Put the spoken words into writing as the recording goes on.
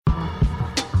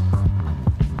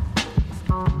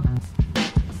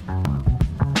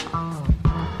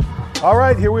All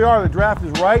right, here we are. The draft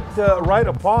is right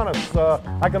upon us.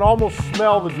 I can almost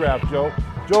smell the draft, Joe.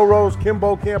 Joe Rose,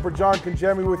 Kimbo Camper, John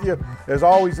Congemi with you. As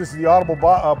always, this is the Audible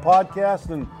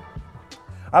podcast, and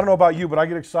I don't know about you, but I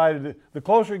get excited. The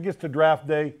closer it gets to draft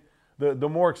day, the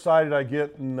more excited I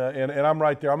get, and I'm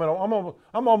right there.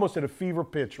 I'm almost at a fever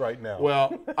pitch right now.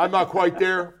 Well, I'm not quite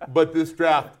there, but this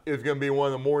draft is going to be one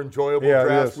of the more enjoyable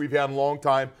drafts we've had in a long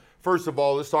time. First of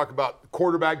all, let's talk about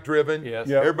quarterback-driven. Yes.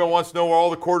 Yep. Everybody wants to know where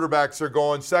all the quarterbacks are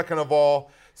going. Second of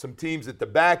all, some teams at the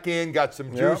back end got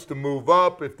some juice to move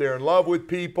up if they're in love with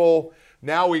people.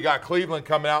 Now we got Cleveland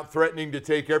coming out threatening to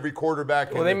take every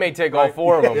quarterback. Well, they may take all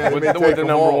four of them with the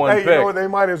number one pick. Hey, you know what? They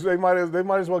might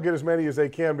as well get as many as they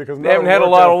can because they haven't had a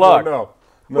lot of luck. No.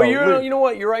 Well, you know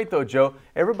what? You're right, though, Joe.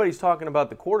 Everybody's talking about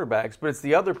the quarterbacks, but it's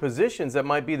the other positions that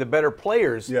might be the better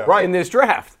players in this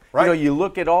draft. Right. You know, you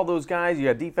look at all those guys. You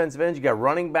have defensive ends, you got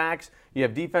running backs, you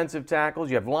have defensive tackles,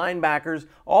 you have linebackers,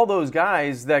 all those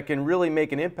guys that can really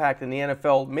make an impact in the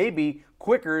NFL maybe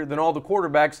quicker than all the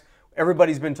quarterbacks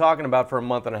everybody's been talking about for a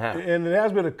month and a half. And it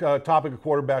has been a topic of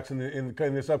quarterbacks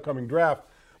in this upcoming draft.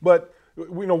 But,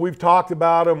 we've talked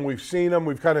about them. We've seen them.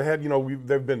 We've kind of had,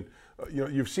 they've been –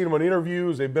 you've seen them on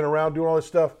interviews. They've been around doing all this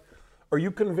stuff. Are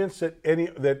you convinced that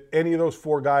any of those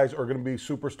four guys are going to be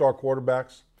superstar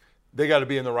quarterbacks? They got to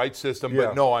be in the right system,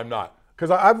 but no, I'm not.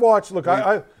 Because I've watched. Look,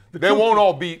 they won't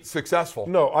all be successful.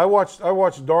 No, I watched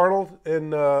Darnold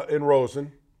and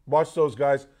Rosen. Watched those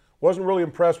guys. Wasn't really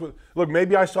impressed with. Look,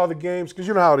 maybe I saw the games because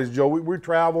you know how it is, Joe. We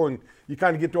travel and you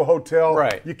kind of get to a hotel.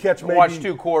 Right. You catch maybe watch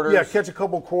 2 quarters. Yeah, catch a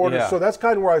couple quarters. Yeah. So that's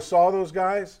kind of where I saw those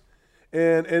guys.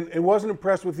 And wasn't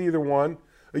impressed with either one.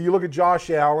 You look at Josh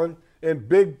Allen and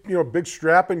big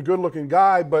strapping, good-looking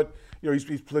guy, but he's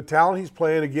the talent he's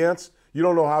playing against. You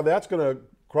don't know how that's going to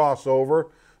cross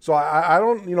over. So I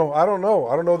don't know. I don't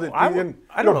know that. I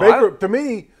don't know. Baker, to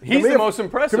me, he's the most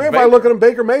impressive. To me, if I look at him,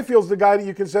 Baker Mayfield's the guy that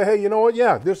you can say, hey, you know what?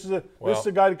 Yeah, this is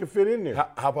a guy that can fit in there.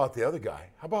 How about the other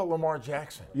guy? How about Lamar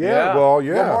Jackson? Yeah.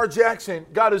 Lamar Jackson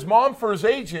got his mom for his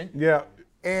agent. Yeah.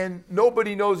 And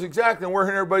nobody knows exactly. And we're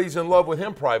hearing everybody's in love with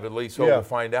him privately, so we'll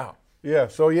find out. Yeah,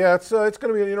 so it's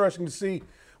going to be interesting to see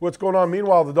what's going on.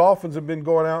 Meanwhile, the Dolphins have been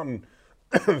going out and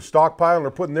stockpiling. They're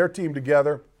putting their team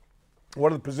together.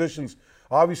 One of the positions,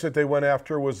 obviously, that they went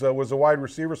after was a wide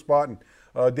receiver spot, and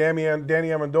Danny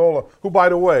Amendola, who, by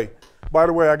the way,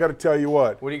 I got to tell you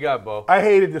what. What do you got, Bo? I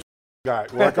hated this guy.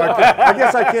 Well, I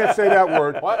guess I can't say that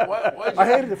word. What? I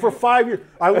hated it for 5 years.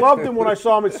 I loved him when I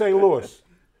saw him at St. Louis.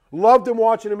 Loved him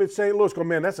watching him at St. Louis. Go,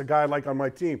 man, that's a guy I'd like on my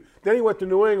team. Then he went to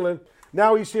New England.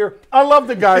 Now he's here. I love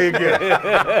the guy again.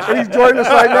 And he's joining us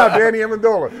right now, Danny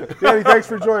Amendola. Danny, thanks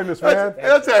for joining us, man.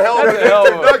 That's a hell of an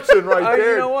introduction right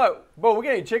there. You know what? Bo, we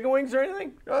got any chicken wings or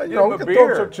anything? We can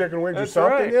throw some chicken wings or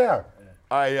something, right.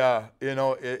 yeah.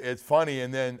 It's funny,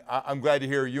 and then I'm glad to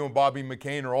hear you and Bobby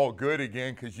McCain are all good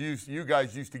again because you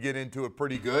guys used to get into it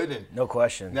pretty good. And no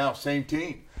question. Now, same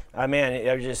team. He's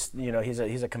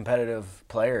a competitive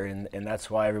player, and that's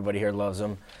why everybody here loves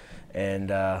him.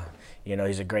 And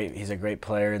he's a great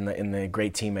player and a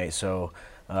great teammate. So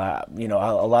a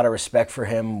lot of respect for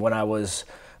him when I was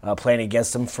playing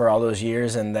against him for all those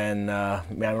years, and then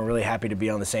I'm really happy to be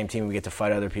on the same team. We get to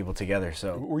fight other people together.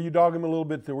 So were you dogging him a little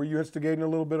bit? Were you instigating a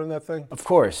little bit on that thing? Of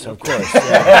course.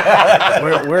 Yeah.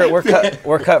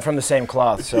 we're cut from the same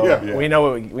cloth, so we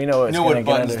know it's going to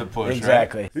buttons to push.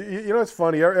 Exactly. Right? It's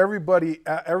funny. Everybody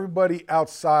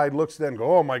outside looks at it and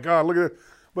go, "Oh my God, look at it!"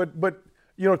 But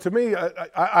to me,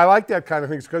 I like that kind of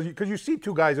things because you see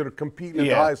two guys that are competing at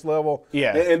the highest level,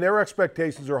 and their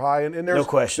expectations are high, and there's no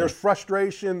question. There's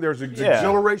frustration, there's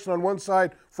exhilaration on one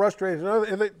side, frustration on the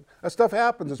other, and that stuff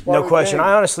happens. It's part of the question. game.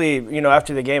 I honestly,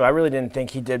 after the game, I really didn't think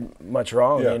he did much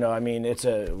wrong. Yeah.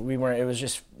 It was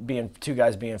just two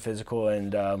guys being physical,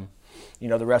 and the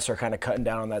refs are kind of cutting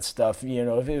down on that stuff.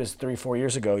 If it was 3-4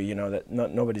 years ago, that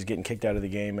nobody's getting kicked out of the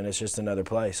game, and it's just another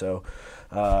play. So,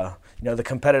 the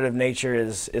competitive nature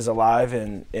is alive,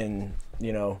 and in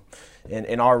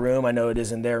our room, I know it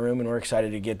is in their room, and we're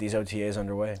excited to get these OTAs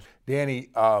underway. Danny,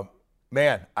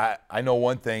 man, I know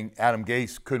one thing. Adam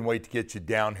Gase couldn't wait to get you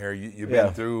down here. You've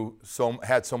been through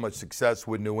had so much success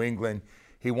with New England.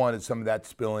 He wanted some of that to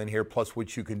spill in here, plus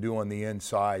what you can do on the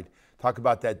inside. Talk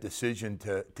about that decision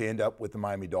to end up with the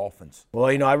Miami Dolphins. Well,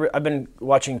 I've been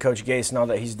watching Coach Gase and all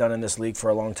that he's done in this league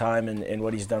for a long time, and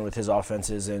what he's done with his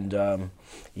offenses, and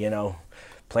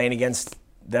playing against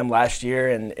them last year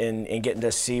and getting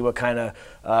to see what kind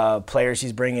of players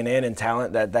he's bringing in and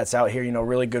talent that's out here.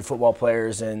 Really good football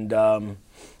players, and I'm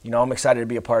excited to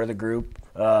be a part of the group.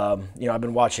 I've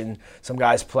been watching some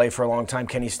guys play for a long time.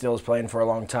 Kenny Stills playing for a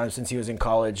long time since he was in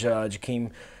college.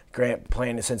 Grant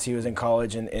playing since he was in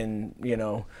college, and you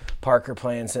know, Parker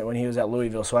playing when he was at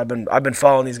Louisville. So I've been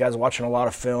following these guys, watching a lot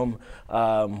of film.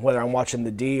 Whether I'm watching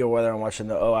the D or whether I'm watching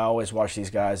the O, I always watch these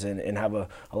guys and have a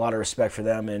lot of respect for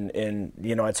them. And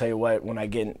you know, I tell you what, when I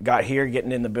got here,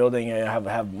 getting in the building, I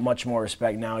have much more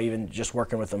respect now, even just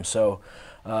working with them. So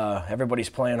everybody's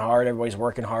playing hard, everybody's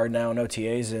working hard now in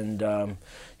OTAs, and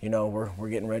you know, we're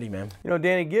getting ready, man. You know,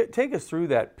 Danny, take us through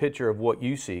that picture of what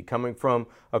you see coming from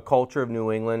a culture of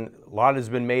New England. A lot has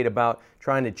been made about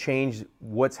trying to change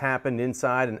what's happened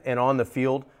inside and on the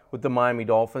field with the Miami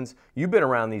Dolphins. You've been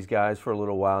around these guys for a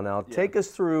little while now. Yeah. Take us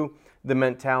through the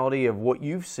mentality of what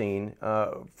you've seen,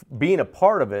 being a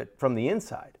part of it from the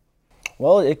inside.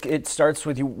 Well, it starts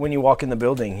with you when you walk in the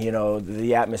building, you know,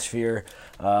 the atmosphere,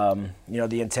 you know,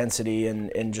 the intensity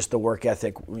and just the work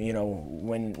ethic, you know,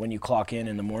 when you clock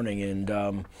in the morning.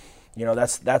 And, you know,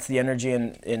 that's the energy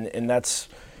and that's,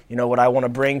 you know, what I want to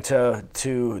bring to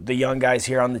the young guys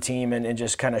here on the team and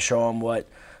just kind of show them what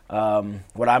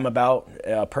I'm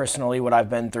about personally, what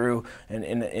I've been through,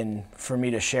 and for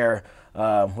me to share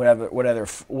what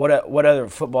other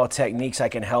football techniques I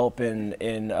can help in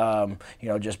you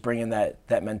know, just bringing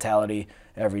that mentality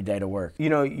every day to work. You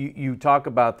know, you talk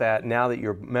about that now that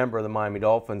you're a member of the Miami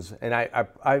Dolphins, and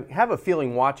I have a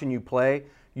feeling watching you play,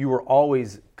 you were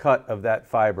always cut of that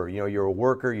fiber. You know, you're a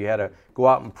worker, you had to go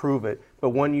out and prove it. But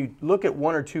when you look at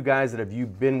one or two guys that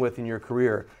you've been with in your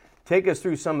career, take us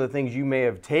through some of the things you may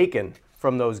have taken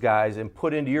from those guys and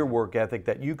put into your work ethic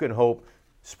that you can hope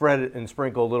spread it and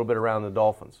sprinkle a little bit around the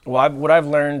Dolphins. Well, what I've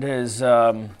learned is,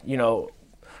 you know,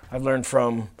 I've learned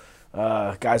from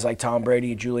guys like Tom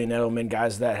Brady, Julian Edelman,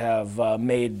 guys that have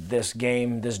made this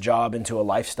game, this job into a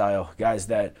lifestyle, guys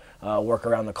that work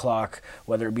around the clock,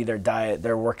 whether it be their diet,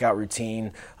 their workout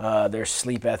routine, their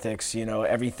sleep ethics, you know,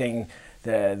 everything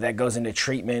that goes into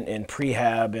treatment and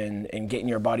prehab and getting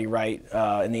your body right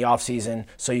in the off season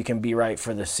so you can be right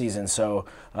for the season. So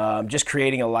just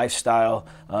creating a lifestyle,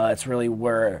 it's really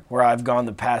where I've gone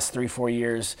the past 3-4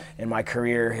 years in my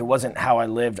career. It wasn't how I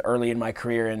lived early in my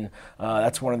career, and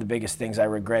that's one of the biggest things I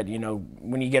regret. You know,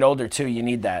 when you get older too, you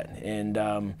need that, and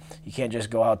you can't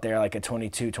just go out there like a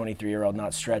 22, 23-year-old,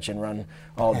 not stretch and run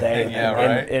all day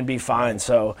and be fine.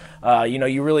 So you know,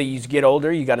 you get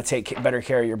older, you got to take better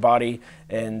care of your body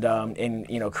and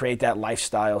you know, create that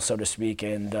lifestyle, so to speak.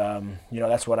 And you know,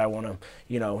 that's what I want to,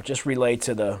 you know, just relay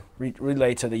to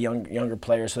the younger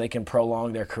players so they can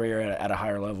prolong their career at a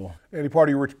higher level. Any part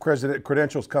of your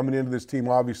credentials coming into this team,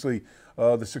 obviously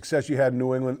the success you had in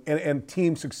New England and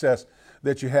team success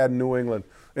that you had in New England.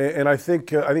 And I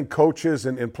think coaches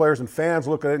and players and fans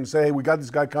look at it and say, hey, we got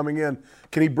this guy coming in.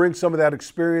 Can he bring some of that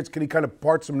experience? Can he kind of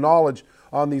impart some knowledge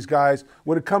on these guys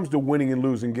when it comes to winning and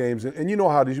losing games? And you know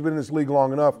how it is. You've been in this league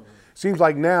long enough. Seems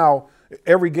like now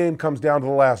every game comes down to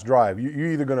the last drive.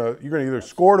 You're gonna either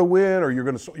score to win or you're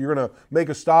gonna make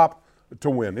a stop to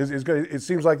win. It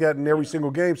seems like that in every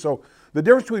single game. So the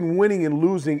difference between winning and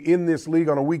losing in this league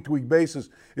on a week-to-week basis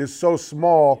is so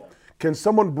small. Can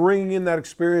someone bring in that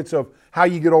experience of how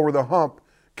you get over the hump?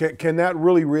 Can that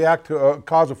really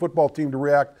cause a football team to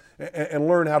react and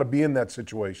learn how to be in that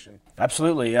situation?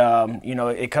 Absolutely. You know,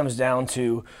 it comes down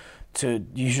to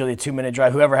usually a 2-minute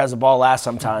drive. Whoever has the ball last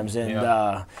sometimes. And,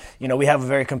 you know, we have a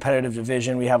very competitive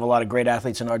division. We have a lot of great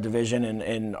athletes in our division,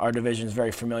 and our division is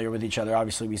very familiar with each other.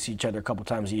 Obviously, we see each other a couple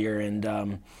times a year,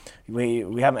 and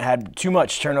we haven't had too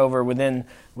much turnover within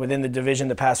the division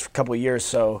the past couple of years.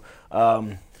 So,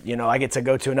 you know, I get to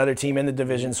go to another team in the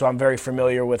division, so I'm very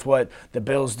familiar with what the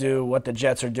Bills do, what the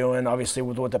Jets are doing, obviously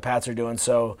with what the Pats are doing.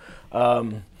 So,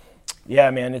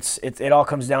 yeah, man, it all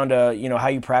comes down to, you know, how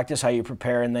you practice, how you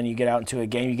prepare, and then you get out into a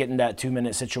game. You get in that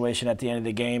 2-minute situation at the end of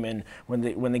the game, and when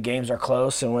the games are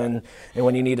close, and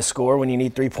when you need a score, when you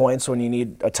need 3 points, when you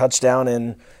need a touchdown,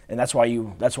 and that's why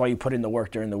you put in the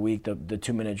work during the week, the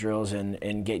 2-minute drills,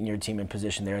 and getting your team in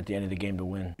position there at the end of the game to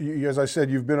win. As I said,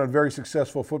 you've been on very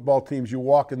successful football teams. You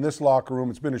walk in this locker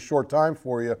room. It's been a short time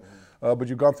for you, but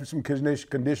you've gone through some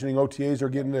conditioning. OTAs are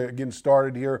getting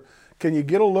started here. Can you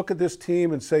get a look at this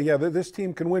team and say, yeah, this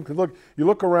team can win? Because look, you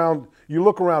look around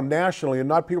nationally, and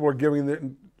not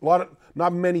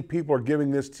many people are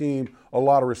giving this team a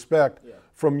lot of respect. Yeah.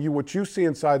 From what you see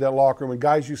inside that locker room and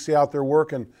guys you see out there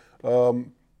working.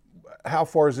 How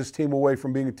far is this team away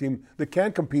from being a team that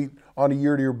can compete on a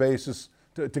year-to-year basis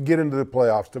to get into the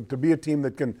playoffs, to be a team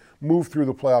that can move through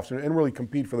the playoffs and really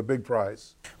compete for the big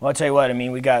prize? Well, I'll tell you what, I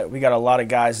mean, we got a lot of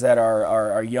guys that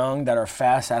are young, that are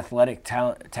fast, athletic,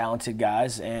 talented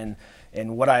guys, and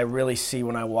And what I really see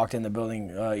when I walked in the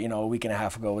building, a week and a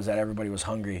half ago, was that everybody was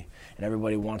hungry and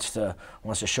everybody wants to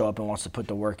show up and wants to put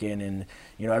the work in. And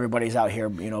everybody's out here,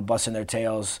 busting their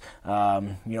tails.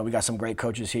 We got some great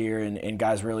coaches here, and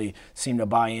guys really seem to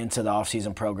buy into the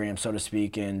off-season program, so to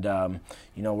speak. And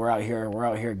we're out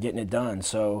here getting it done.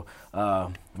 So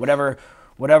wherever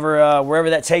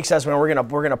that takes us, man, we're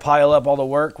gonna pile up all the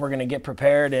work. We're gonna get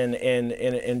prepared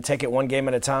and take it one game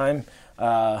at a time.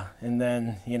 And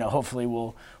then, hopefully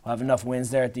we'll have enough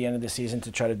wins there at the end of the season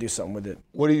to try to do something with it.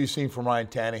 What have you seen from Ryan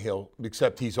Tannehill,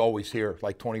 except he's always here,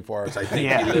 like 24 hours? I think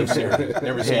Yeah. he lives here.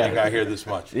 Never seen a guy here this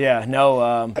much. Yeah, no.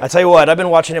 I tell you what, I've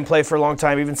been watching him play for a long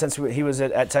time, even since he was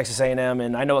at Texas A&M,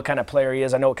 and I know what kind of player he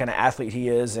is. I know what kind of athlete he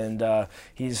is, and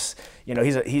he's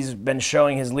been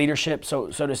showing his leadership, so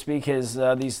to speak,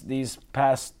 these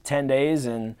past 10 days,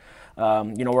 and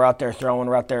we're out there throwing.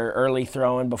 We're out there early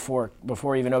throwing before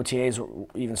even OTAs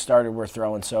even started. We're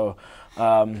throwing. So,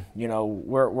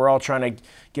 we're all trying to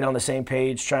get on the same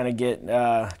page, trying to get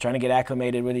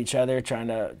acclimated with each other, trying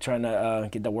to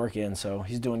get the work in. So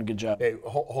he's doing a good job. Hey,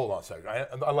 hold on a second.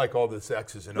 I like all this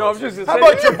X's and O's. No, I'm just How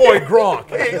about your boy Gronk?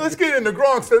 Hey, let's get into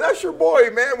Gronk. So that's your boy,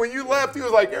 man. When you left, he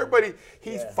was like everybody.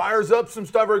 He fires up some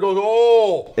stuff. Or he goes,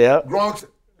 oh, yeah. Gronk's.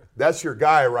 That's your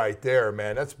guy right there,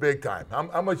 man. That's big time.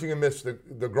 How much you gonna miss the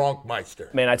Gronk Meister?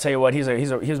 Man, I tell you what, he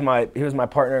was my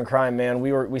partner in crime, man.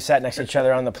 We sat next to each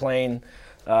other on the plane.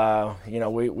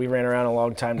 We ran around a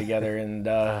long time together, and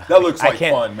that looks like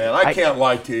fun, man. I can't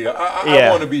lie to you. I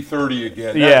want to be 30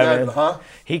 again. Man. Huh?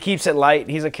 He keeps it light.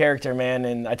 He's a character, man,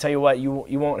 and I tell you what, you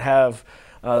won't have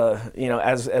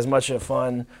as much of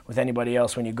fun with anybody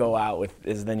else when you go out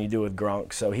as than you do with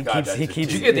Gronk. So he keeps.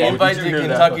 Did you get the invite to the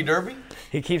Kentucky Derby?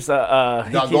 He keeps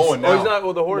not going now. Oh, he's not.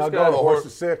 Well, the horse Not got. going. The horse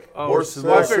is sick. Horse is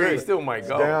sick. sick. He still might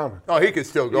go. Down. No, he could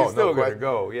still go. He's still going to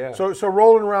go. Yeah. So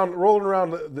rolling around.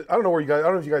 I don't know where you guys. I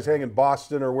don't know if you guys hang in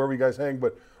Boston or wherever you guys hang,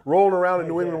 but rolling around in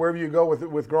New England, wherever you go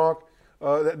with Gronk,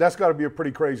 that's got to be a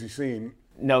pretty crazy scene.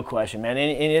 No question, man,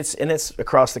 and it's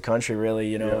across the country,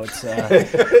 really. It's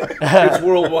It's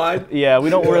worldwide. yeah.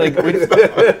 We don't really.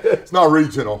 It's not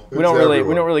regional. We don't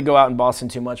really go out in Boston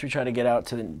too much. We try to get out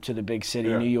to the big city,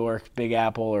 New York, Big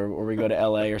Apple, or we go to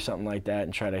LA or something like that,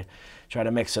 and try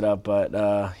to mix it up.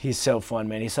 But he's so fun,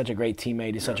 man. He's such a great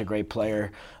teammate. He's such a great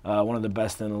player. One of the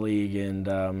best in the league, and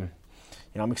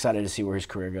I'm excited to see where his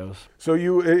career goes. So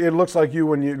it looks like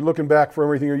when you're looking back for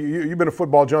everything, you've been a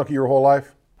football junkie your whole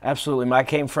life. Absolutely. I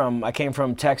came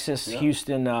from Texas,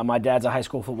 Houston. My dad's a high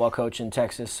school football coach in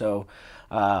Texas, so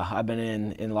I've been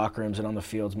in locker rooms and on the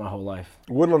fields my whole life.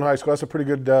 Woodland High School. That's a pretty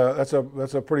good. That's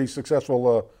a pretty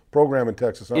successful program in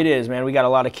Texas. Huh? It is, man. We got a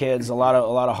lot of kids, a lot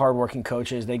of hardworking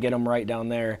coaches. They get them right down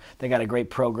there. They got a great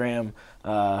program,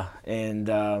 and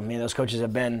those coaches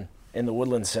have been in the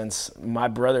Woodlands since my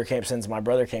brother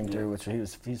came through, which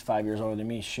he's 5 years older than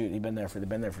me. Shoot, they've been there for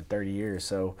 30 years.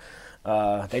 So.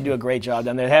 They do a great job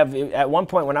down there. At one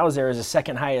point when I was there, it was the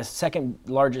second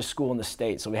largest school in the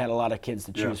state, so we had a lot of kids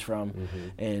to choose from,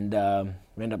 and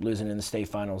we ended up losing in the state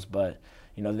finals. But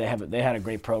they had a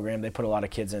great program. They put a lot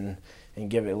of kids in and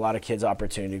give a lot of kids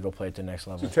opportunity to go play at the next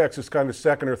level. So Texas kind of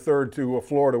second or third to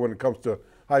Florida when it comes to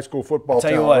high school football. I'll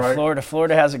tell you what, right?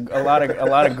 Florida has a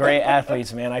lot of great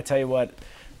athletes, man. I tell you what,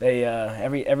 they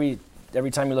every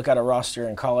time you look at a roster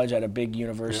in college at a big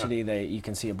university, you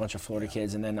can see a bunch of Florida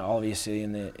kids, and then obviously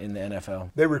in the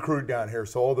NFL. They recruit down here,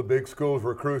 so all the big schools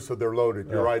recruit, so they're loaded.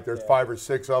 You're right. There's 5 or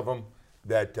 6 of them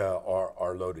that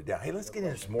are loaded down. Hey, let's get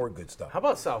into some more good stuff. How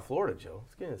about South Florida, Joe?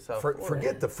 Let's get into South Florida.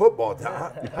 Forget the football.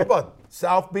 How about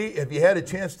South Beach? Have you had a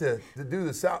chance to do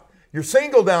the South? You're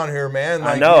single down here, man.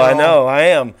 I know. I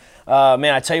am.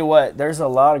 Man, I tell you what, there's a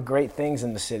lot of great things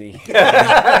in the city.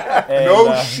 And,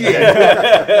 no shit.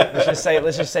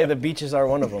 let's just say the beaches are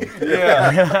one of them.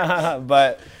 Yeah.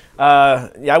 But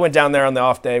I went down there on the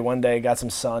off day one day, got some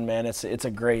sun, man. It's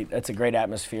a great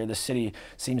atmosphere. The city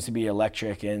seems to be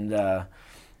electric, and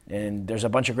there's a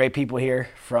bunch of great people here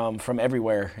from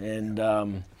everywhere. And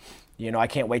I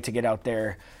can't wait to get out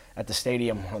there at the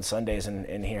stadium on Sundays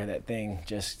and hear that thing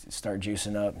just start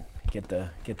juicing up, get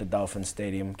the Dolphins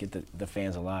stadium, get the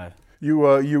fans alive.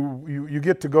 You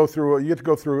get to go through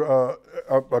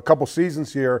a couple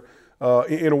seasons here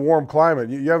in a warm climate.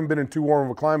 You haven't been in too warm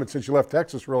of a climate since you left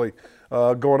Texas, really.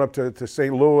 Going up to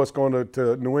St. Louis, going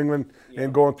to New England,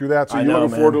 and going through that. So you're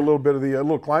looking forward to a little bit of the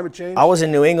little climate change. I was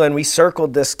in New England. We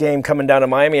circled this game coming down to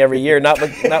Miami every year. Not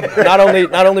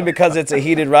only because it's a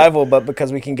heated rival, but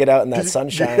because we can get out in that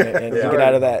sunshine and get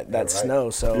out of that snow.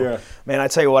 So, man, I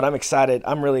tell you what, I'm excited.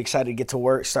 I'm really excited to get to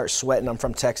work, start sweating. I'm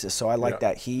from Texas, so I like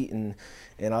that heat, and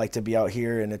I like to be out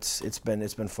here, and it's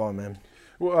been fun, man.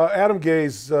 Well, Adam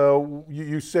Gase,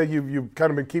 you said you've kind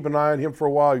of been keeping an eye on him for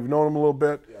a while. You've known him a little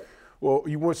bit. Yep.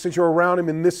 Well, since you're around him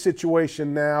in this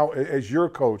situation now as your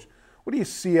coach, what do you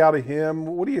see out of him?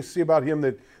 What do you see about him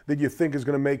that you think is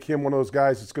going to make him one of those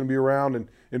guys that's going to be around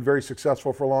and very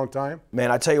successful for a long time? Man,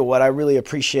 I tell you what, I really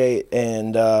appreciate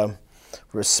and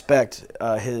respect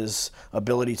his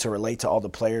ability to relate to all the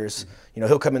players. Mm-hmm. You know,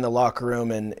 he'll come in the locker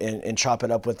room and chop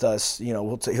it up with us. You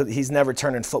know, he's never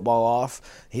turning football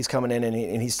off. He's coming in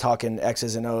and he's talking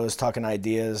X's and O's, talking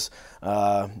ideas.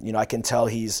 You know, I can tell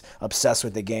he's obsessed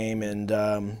with the game, and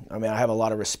I mean, I have a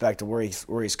lot of respect of where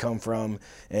he's come from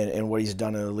and what he's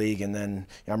done in the league, and then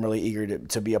I'm really eager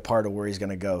to be a part of where he's going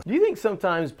to go. Do you think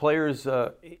sometimes players,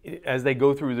 as they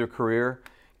go through their career,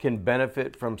 can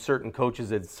benefit from certain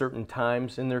coaches at certain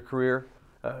times in their career?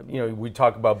 You know, we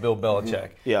talk about Bill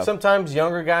Belichick. Yeah. Sometimes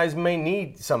younger guys may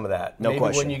need some of that. No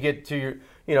question. When you get to your,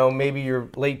 you know, maybe your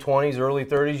late 20s, early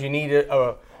 30s, you need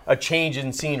a change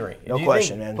in scenery. No Do you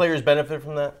question, think man. Players benefit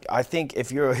from that? I think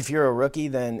if you're a rookie,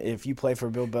 then if you play for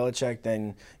Bill Belichick,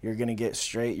 then you're going to get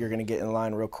straight. You're going to get in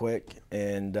line real quick,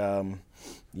 and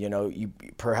you know, you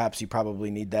probably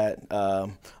need that.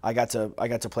 I got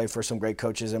to play for some great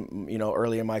coaches, and you know,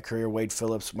 early in my career, Wade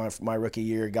Phillips, my rookie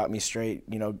year, got me straight.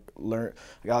 You know,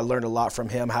 I learned a lot from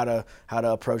him, how to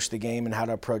approach the game and how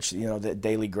to approach, you know, the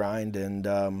daily grind.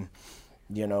 And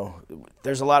you know,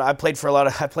 there's a lot. I played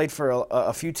for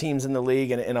a few teams in the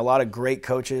league, and a lot of great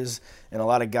coaches and a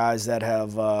lot of guys that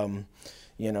have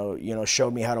you know,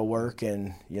 showed me how to work,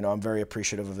 and you know, I'm very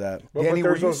appreciative of that. Danny,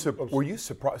 were you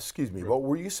surprised? Excuse me, but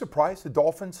were you surprised the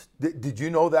Dolphins? Did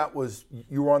you know that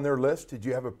you were on their list? Did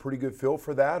you have a pretty good feel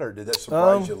for that, or did that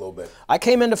surprise you a little bit? I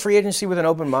came into free agency with an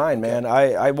open mind, man.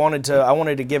 I wanted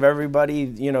to give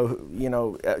everybody, you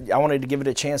know, I wanted to give it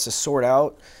a chance to sort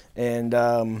out, and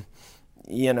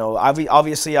you know,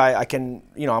 obviously I can,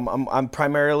 you know, I'm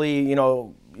primarily, you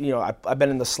know, I've been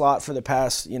in the slot for the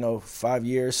past, you know, 5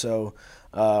 years, so.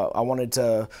 I wanted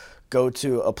to go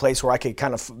to a place where I could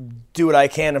kind of do what I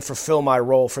can and fulfill my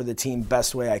role for the team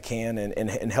best way I can,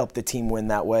 and help the team win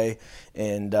that way,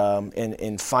 and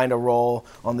find a role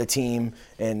on the team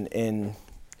and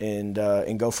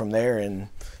go from there. And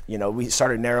you know, we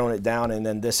started narrowing it down, and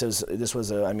then this was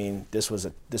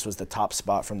the top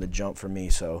spot from the jump for me.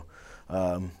 So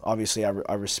obviously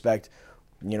I respect,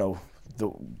 you know,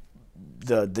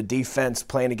 the defense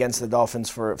playing against the Dolphins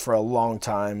for a long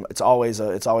time. It's always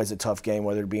a tough game,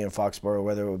 whether it be in Foxborough or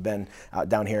whether it would have been out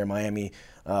down here in Miami.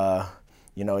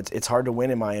 You know, it's hard to win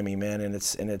in Miami, man, and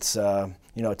it's you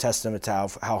know, a testament to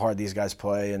how hard these guys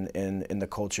play and the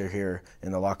culture here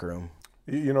in the locker room.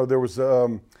 You know, there was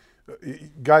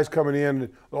guys coming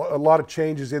in, a lot of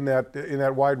changes in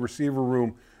that wide receiver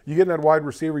room. You get in that wide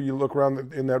receiver, you look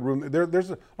around in that room.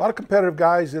 There's a lot of competitive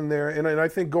guys in there, and I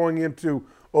think going into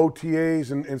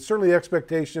OTAs and certainly the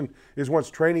expectation is once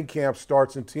training camp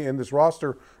starts and this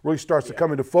roster really starts to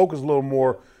come into focus a little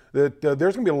more, that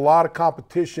there's going to be a lot of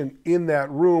competition in that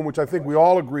room, which I think we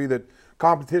all agree that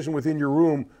competition within your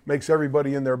room makes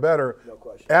everybody in there better. No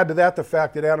question. Add to that the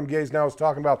fact that Adam Gase now is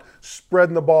talking about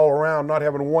spreading the ball around, not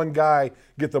having one guy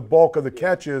get the bulk of the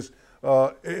catches.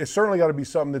 It's certainly got to be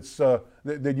something that's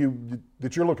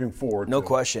that you're looking forward to. No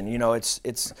question. You know,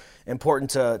 it's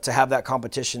important to have that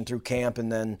competition through camp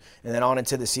and then on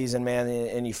into the season, man.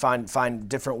 And you find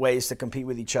different ways to compete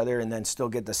with each other and then still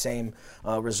get the same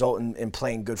result in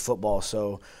playing good football.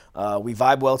 So we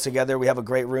vibe well together. We have a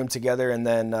great room together, and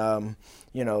then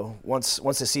you know, once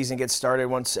the season gets started,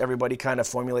 once everybody kind of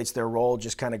formulates their role,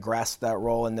 just kind of grasp that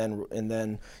role, and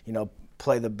then you know,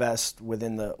 play the best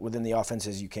within the offense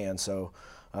as you can. So,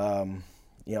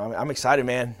 you know, I'm excited,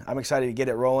 man. I'm excited to get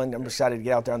it rolling. I'm excited to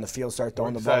get out there on the field, start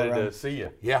throwing the ball around. Excited to see you.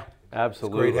 Yeah,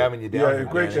 absolutely. It's great having you down here.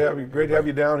 Great to have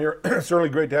you down here. Certainly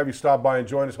great to have you stop by and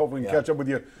join us. Hopefully we can catch up with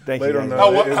you later.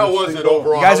 How was it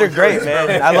overall? You guys are great,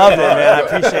 man. I loved it, man. I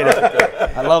appreciate it.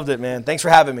 I loved it, man. Thanks for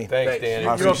having me. Thanks, Danny.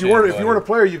 You know, if you weren't a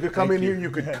player, you could come in here,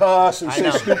 you could cuss and say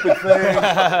stupid things.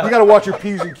 You got to watch your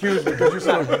P's and Q's because you're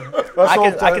so.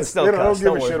 I can still cuss.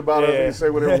 Don't give a shit about it. We can say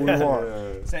whatever we want.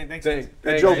 Thanks.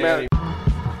 Hey, Joe, man.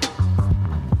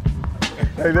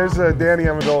 Hey, there's Danny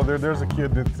Amendola. There's a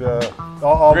kid that's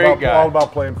all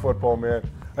about playing football, man.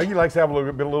 I think he likes to have a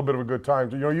little bit of a good time.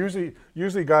 You know,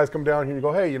 usually guys come down here and you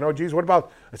go, hey, you know, geez, what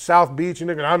about South Beach? And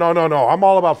they go, no, I'm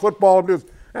all about football.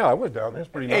 Yeah, I went down there.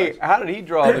 It's pretty nice. Hey, how did he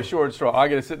draw the short straw? I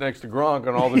got to sit next to Gronk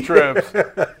on all the trips.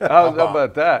 How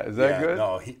about that? Is that good?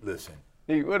 No, listen.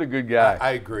 What a good guy.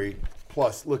 I agree.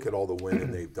 Plus, look at all the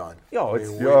winning they've done. Yo,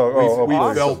 we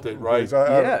felt it, right?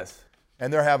 Yes.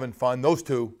 And they're having fun. Those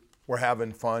two, we're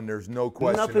having fun. There's no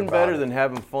question Nothing about better it. than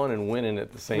having fun and winning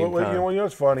at the same Well, time. you know,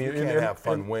 it's funny. You can't have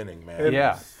fun winning, man. And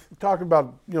Yeah. Talking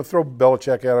about, throw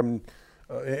Belichick at him,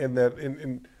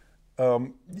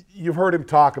 you've heard him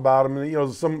talk about him,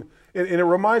 and it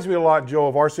reminds me a lot, Joe,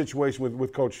 of our situation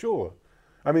with Coach Shula.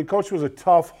 I mean, Coach was a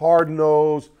tough,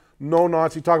 hard-nosed,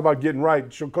 no-nonsense. He talked about getting right.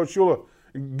 Coach Shula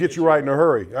gets you right in a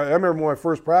hurry. I remember when I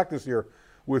first practiced here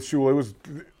with Shula. It was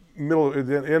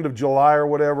the end of July or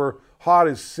whatever, hot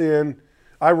as sin.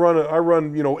 I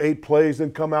run 8 plays,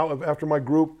 then come out after my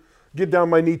group, get down on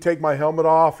my knee, take my helmet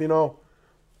off. The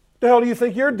hell do you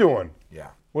think you're doing? Yeah.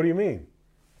 What do you mean?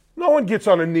 No one gets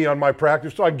on a knee on my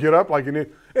practice, so I get up like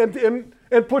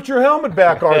and put your helmet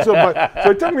back on. So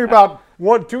it took me about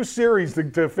 1-2 series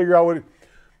to figure out what it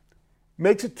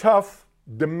makes it tough,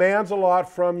 demands a lot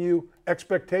from you,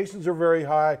 expectations are very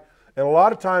high, and a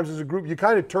lot of times as a group you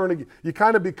kind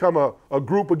of become a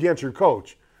group against your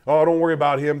coach. Oh, don't worry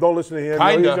about him. Don't listen to him.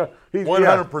 Kinda. He's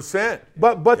 100%.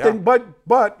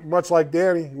 But much like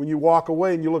Danny, when you walk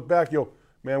away and you look back, you go,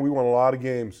 man, we won a lot of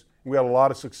games. We had a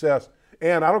lot of success.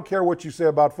 And I don't care what you say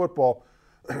about football.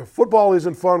 Football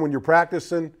isn't fun when you're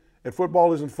practicing, and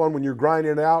football isn't fun when you're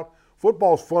grinding it out.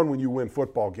 Football's fun when you win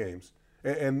football games.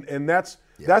 And that's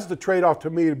the trade-off to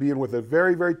me, to being with a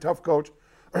very, very tough coach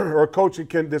or a coach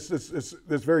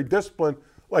that's very disciplined,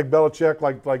 like Belichick,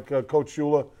 like Coach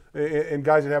Shula, and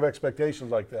guys that have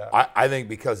expectations like that. I think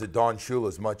because of Don Shula,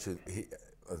 as much as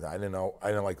I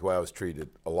didn't like the way I was treated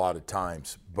a lot of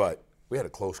times, but we had a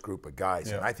close group of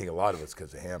guys, and I think a lot of it's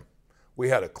because of him. We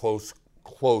had a close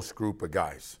group of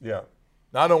guys. Yeah.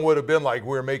 Now, I don't would have been like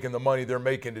we're making the money they're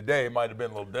making today. It might have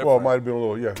been a little different. Well, it might have been a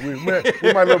little, yeah. We might have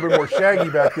been a little bit more shaggy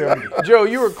back then. Joe,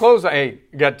 you were close. Hey,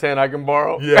 you got 10 I can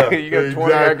borrow? Yeah, You got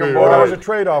 20 I exactly. can Well, borrow? that was a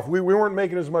trade-off. We weren't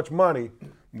making as much money,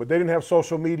 but they didn't have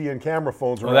social media and camera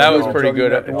phones around. Well, that was so pretty you good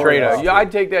didn't have to trade worry off. Yeah, I'd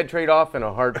take that trade off in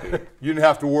a heartbeat. You didn't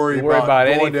have to worry Worry about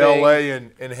going anything. to L.A.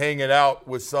 and hanging out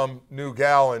with some new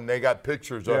gal, and they got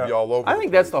pictures of you all over. I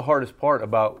think that's the hardest part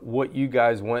about what you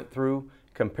guys went through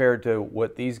compared to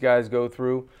what these guys go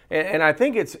through, and I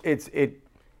think it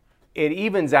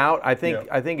evens out. I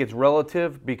think it's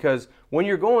relative, because when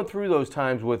you're going through those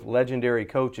times with legendary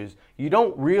coaches, you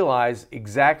don't realize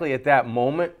exactly at that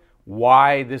moment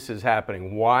why this is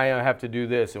happening, why I have to do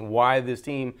this, and why this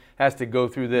team has to go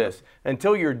through this,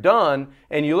 until you're done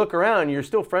and you look around and you're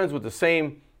still friends with the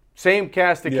same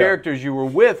cast of characters you were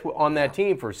with on that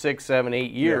team for 6, 7,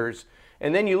 8 years.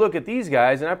 And then you look at these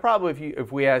guys, and I probably,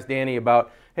 if we asked Danny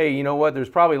about, hey, you know what, there's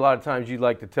probably a lot of times you'd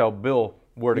like to tell Bill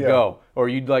where to go, or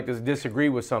you'd like to disagree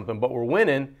with something, but we're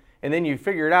winning, and then you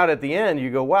figure it out at the end,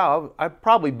 you go, wow, I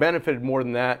probably benefited more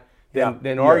than that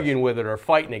than arguing with it or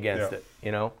fighting against it,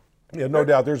 Yeah, no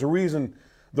doubt. There's a reason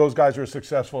those guys are as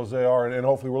successful as they are, and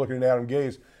hopefully we're looking at Adam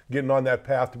Gase getting on that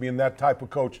path to being that type of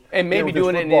coach. And maybe with this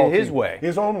doing it football in his team. way.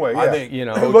 His own way, yeah. I think,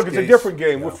 look, it's a different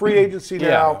game. With free agency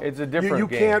now, it's a different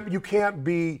game. You can't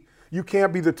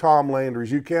be the Tom Landrys.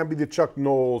 You can't be the Chuck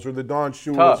Knowles or the Don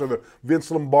Shulas or the Vince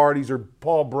Lombardis or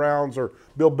Paul Browns or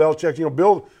Bill Belichick.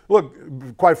 Bill,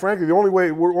 look, quite frankly, the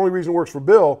only reason it works for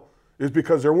Bill is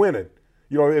because they're winning.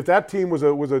 If that team was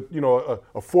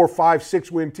a 4, 5,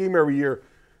 6 win team every year,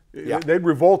 they'd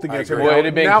revolt against it. Well, it'd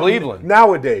have been Cleveland.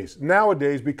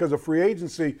 Nowadays, because of free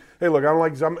agency, hey, look, I don't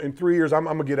like this. In 3 years, I'm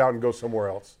going to get out and go somewhere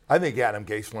else. I think Adam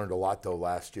Gase learned a lot, though,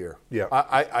 last year. Yeah.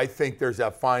 I think there's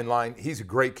that fine line. He's a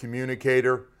great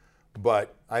communicator,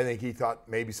 but I think he thought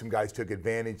maybe some guys took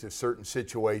advantage of certain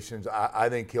situations. I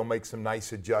think he'll make some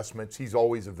nice adjustments. He's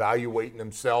always evaluating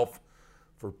himself.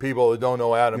 For people that don't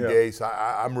know Adam Gase,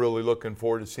 I'm really looking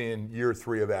forward to seeing year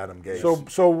 3 of Adam Gase.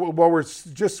 So while we're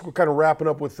just kind of wrapping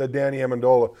up with Danny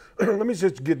Amendola, let me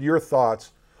just get your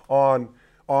thoughts on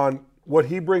what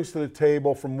he brings to the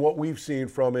table from what we've seen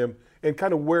from him, and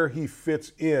kind of where he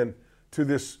fits in to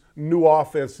this new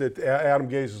offense that Adam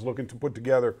Gase is looking to put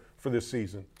together for this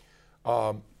season.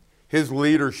 His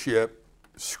leadership,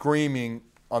 screaming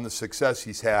on the success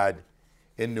he's had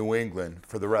in New England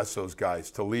for the rest of those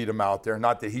guys, to lead them out there.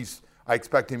 Not that I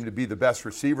expect him to be the best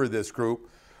receiver of this group.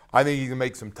 I think he can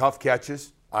make some tough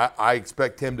catches. I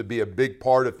expect him to be a big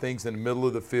part of things in the middle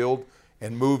of the field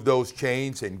and move those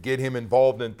chains and get him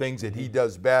involved in things that he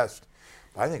does best.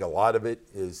 I think a lot of it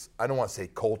is, I don't want to say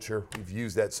culture. We've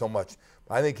used that so much.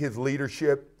 But I think his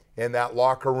leadership in that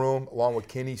locker room, along with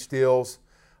Kenny Stills,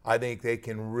 I think they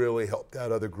can really help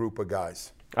that other group of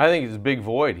guys. I think it's a big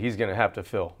void he's going to have to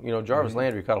fill. Jarvis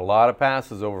Landry caught a lot of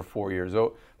passes over 4 years,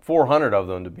 400 of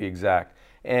them to be exact.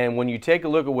 And when you take a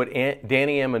look at what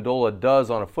Danny Amendola does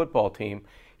on a football team,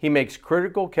 he makes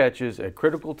critical catches at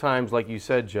critical times, like you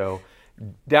said, Joe.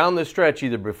 down the stretch,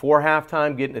 either before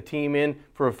halftime, getting a team in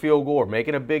for a field goal, or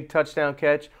making a big touchdown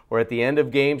catch, or at the end of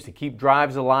games to keep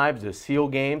drives alive, to seal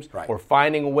games, or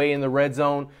finding a way in the red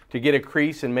zone to get a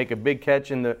crease and make a big catch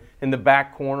in the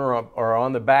back corner or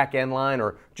on the back end line,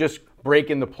 or just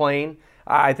breaking the plane.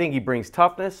 I think he brings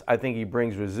toughness. I think he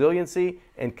brings resiliency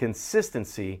and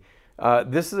consistency.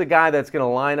 This is a guy that's going to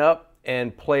line up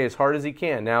and play as hard as he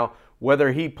can. Now,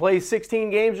 whether he plays 16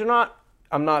 games or not,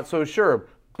 I'm not so sure.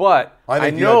 But I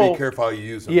think you got to be careful how you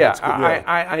use him. Yeah,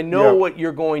 I know what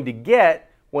you're going to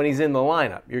get when he's in the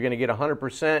lineup. You're going to get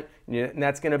 100%, and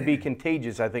that's going to be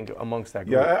contagious, I think, amongst that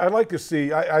group. Yeah, I'd like to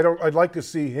see. I'd like to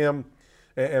see him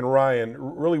and Ryan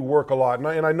really work a lot,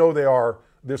 and I know they are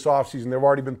this offseason. They've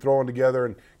already been throwing together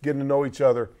and getting to know each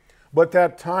other. But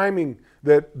that timing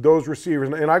that those receivers,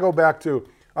 and I go back to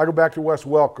Wes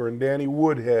Welker and Danny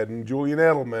Woodhead and Julian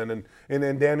Edelman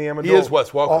and Danny Amendola. He is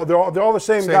Wes Welker. They're all the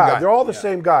same guy. They're all the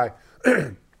same guy.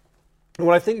 When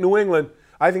I think New England,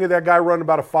 I think of that guy running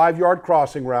about a 5-yard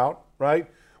crossing route, right,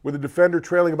 with the defender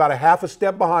trailing about a half a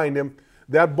step behind him,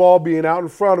 that ball being out in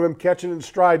front of him, catching it in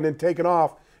stride, and then taking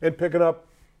off and picking up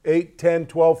 8, 10,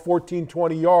 12, 14,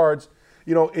 20 yards.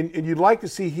 And you'd like to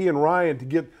see he and Ryan to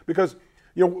get – because,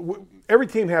 every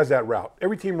team has that route.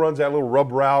 Every team runs that little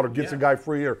rub route or gets a guy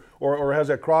free or has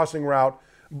that crossing route.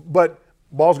 But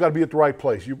ball's got to be at the right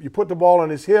place. You put the ball on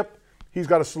his hip, he's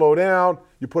got to slow down.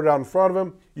 You put it out in front of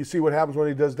him. You see what happens when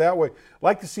he does that way.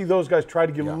 Like to see those guys try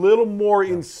to get a little more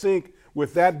in sync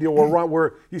with that deal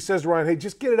where he says to Ryan, hey,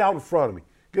 just get it out in front of me.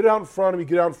 Get it out in front of me.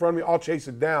 Get it out in front of me. I'll chase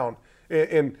it down.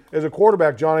 And as a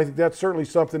quarterback, John, I think that's certainly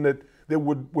something that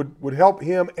would help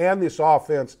him and this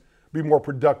offense be more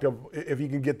productive if you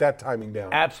can get that timing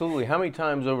down. Absolutely. How many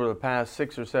times over the past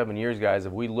 6 or 7 years, guys,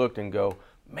 have we looked and go,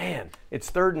 man, it's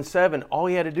 3rd and 7. All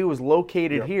he had to do was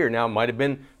locate it here. Now, it might have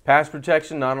been pass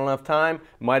protection, not enough time. It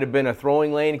might have been a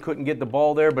throwing lane. He couldn't get the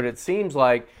ball there. But it seems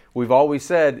like we've always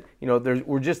said,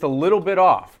 we're just a little bit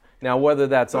off. Now, whether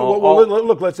that's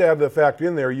look, let's add the fact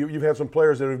in there. You've had some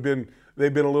players that have been –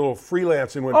 they've been a little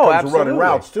freelancing when it comes to running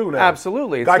routes too now.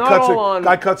 Absolutely. Guy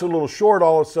cuts it a little short,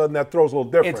 all of a sudden that throws a little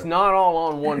different. It's not all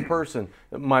on one person.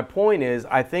 My point is,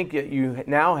 I think you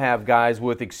now have guys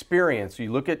with experience.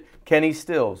 You look at Kenny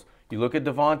Stills. You look at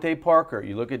Devontae Parker.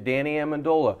 You look at Danny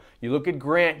Amendola. You look at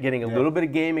Grant getting a little bit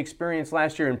of game experience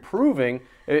last year and proving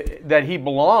that he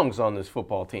belongs on this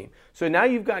football team. So now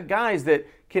you've got guys that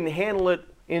can handle it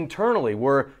internally,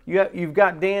 where you've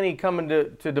got Danny coming to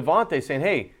Devontae saying,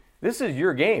 hey, this is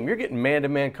your game. You're getting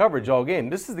man-to-man coverage all game.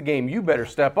 This is the game you better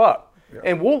step up. Yeah.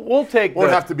 And we'll take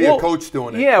Won't have to be a coach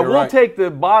doing it. Yeah, we'll take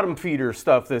the bottom feeder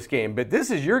stuff this game, but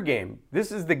this is your game.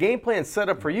 This is the game plan set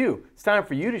up for you. It's time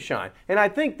for you to shine. And I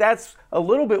think that's a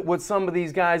little bit what some of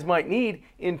these guys might need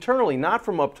internally, not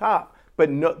from up top, but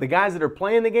the guys that are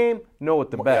playing the game know it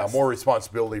the best. Yeah, more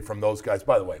responsibility from those guys.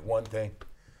 By the way, one thing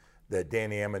that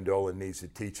Danny Amendola needs to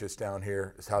teach us down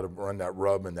here is how to run that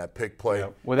rub and that pick play. Yeah.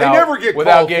 They never get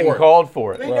called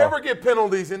for it. They never get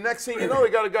penalties, and next thing you know, they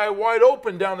got a guy wide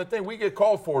open down the thing. We get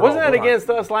called for it. Wasn't that against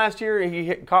us last year?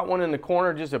 He caught one in the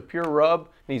corner, just a pure rub,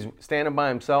 and he's standing by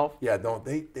himself. Yeah,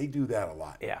 they do that a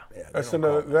lot. Yeah, that's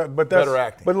better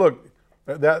acting. But look,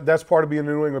 that's part of being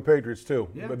the New England Patriots too.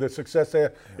 Yeah. But the success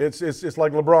there, it's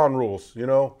like LeBron rules,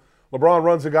 LeBron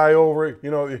runs the guy over,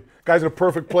 guy's in a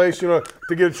perfect place, to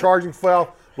get a charging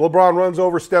foul. LeBron runs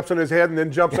over, steps on his head, and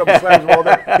then jumps up and slams the ball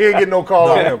there. He ain't getting no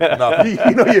call on him. No.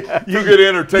 You get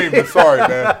entertainment. Sorry,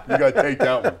 man. You got to take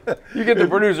that one. You get the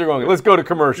producer going, let's go to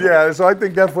commercial. Yeah, so I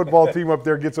think that football team up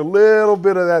there gets a little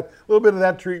bit of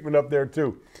that treatment up there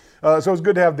too. So it's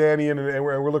good to have Danny in, and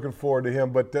we're looking forward to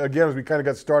him. But again, as we kind of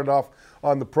got started off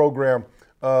on the program,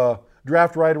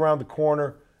 draft right around the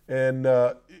corner. And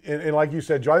like you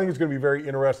said, Joe, I think it's going to be very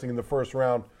interesting in the first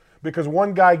round because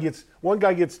one guy gets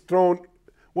thrown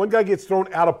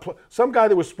out of some guy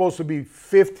that was supposed to be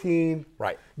 15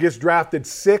 gets drafted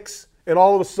 6, and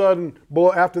all of a sudden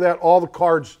after that all the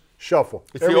cards shuffle.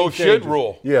 It's the old shit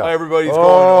rule. Yeah, everybody's going,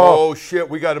 oh shit,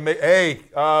 we got to make. Hey,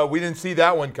 we didn't see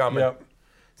that one coming. Yep.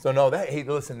 So no,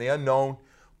 listen, the unknown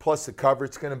plus the cover.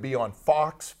 It's going to be on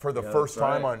Fox for the first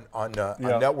time on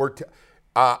network.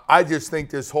 I just think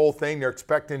this whole thing, they're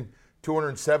expecting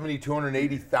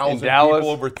 280,000 people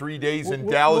over 3 days in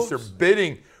Dallas. They're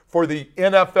bidding for the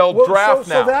NFL draft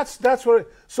now. So that's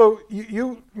what. So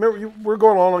you remember we're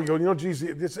going on and going. Geez,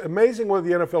 it's amazing what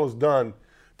the NFL has done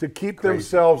to keep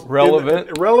themselves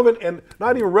relevant, and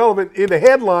not even relevant in the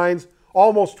headlines.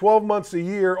 Almost 12 months a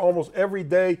year, almost every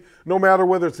day. No matter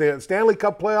whether it's the Stanley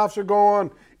Cup playoffs are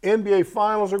going, NBA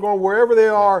Finals are going, wherever they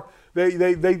are,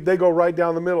 they go right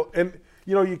down the middle. And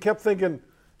you kept thinking,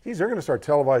 geez, they're going to start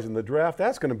televising the draft.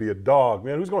 That's going to be a dog,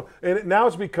 man. Who's going? And now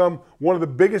it's become one of the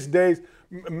biggest days.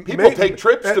 People take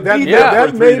trips to be there Yeah,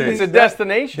 for 3 days. it's a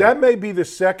destination. That may be the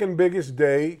second biggest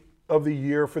day of the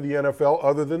year for the NFL,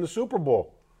 other than the Super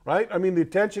Bowl, right? I mean, the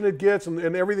attention it gets and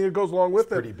everything that goes along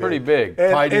with it. Pretty big.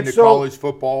 Tied into college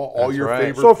football, all your right.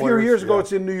 favorite So a players. few years ago,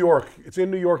 it's in New York. It's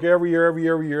in New York every year,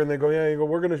 and they go,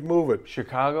 we're going to move it.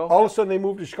 Chicago? All of a sudden, they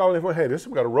moved to Chicago, and they went, hey,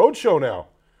 we got a road show now.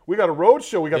 We got a road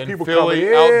show. We got And people Philly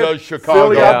coming in. outdoes Chicago.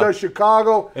 Philly Yeah. outdoes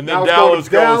Chicago. And then Now it's Dallas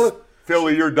going to goes,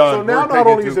 Philly, you're done. So now We're not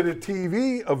taking only is two. it a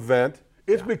TV event,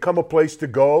 it's become a place to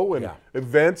go and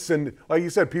events and, like you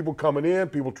said, people coming in,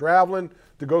 people traveling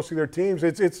to go see their teams.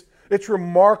 It's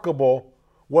remarkable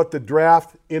what the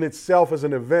draft in itself as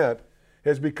an event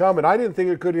has become, and I didn't think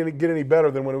it could get any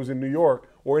better than when it was in New York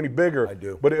or any bigger. I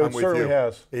do. But I'm it with certainly you.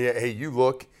 has. Yeah, hey, you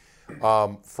look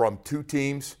from two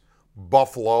teams,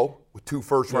 Buffalo with 2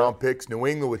 first-round picks, New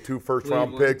England with 2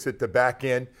 first-round picks at the back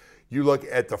end. You look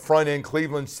at the front end,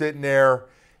 Cleveland sitting there.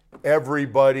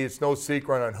 Everybody, it's no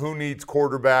secret on who needs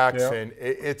quarterbacks, and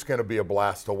it's going to be a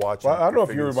blast to watch. Well, I don't know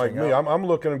if you're like me. I'm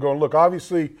looking and going, look,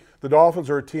 obviously the Dolphins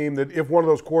are a team that if one of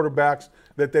those quarterbacks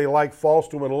that they like falls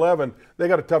to them at 11, they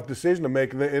got a tough decision to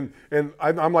make. And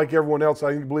I'm like everyone else.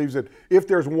 I think believes that if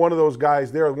there's one of those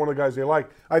guys there, one of the guys they like,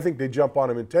 I think they jump on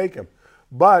him and take him.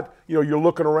 But, you're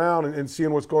looking around and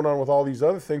seeing what's going on with all these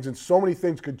other things, and so many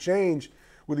things could change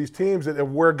with these teams that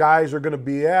where guys are going to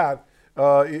be at.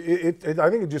 I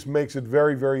think it just makes it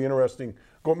very, very interesting.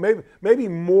 Maybe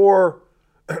more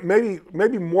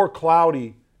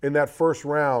cloudy in that first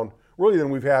round, really, than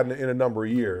we've had in a number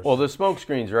of years. Well, the smoke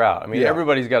screens are out. I mean,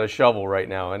 everybody's got a shovel right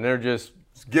now, and they're just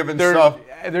giving stuff.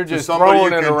 They're just somebody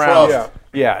throwing you it can around. trust.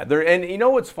 Yeah. And you know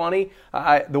what's funny?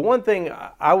 The one thing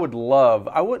I would love,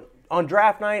 on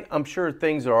draft night, I'm sure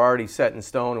things are already set in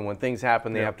stone, and when things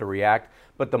happen, they have to react.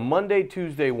 But the Monday,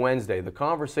 Tuesday, Wednesday, the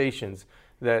conversations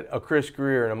that a Chris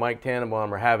Greer and a Mike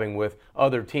Tannenbaum are having with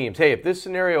other teams. Hey, if this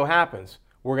scenario happens,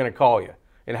 we're going to call you.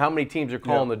 And how many teams are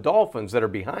calling the Dolphins that are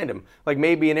behind them? Like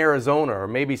maybe in Arizona or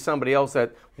maybe somebody else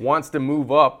that wants to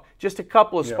move up just a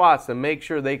couple of spots to make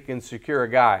sure they can secure a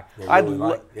guy.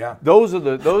 Those are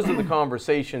the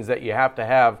conversations that you have to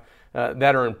have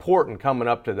that are important coming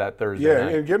up to that Thursday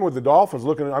night. And again with the Dolphins,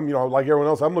 like everyone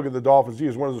else, I'm looking at the Dolphins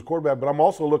as one of those quarterbacks, but I'm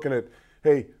also looking at,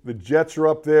 hey, the Jets are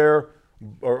up there,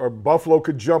 or Buffalo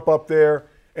could jump up there,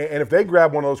 and if they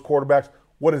grab one of those quarterbacks,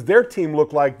 what does their team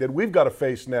look like that we've got to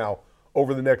face now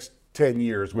over the next 10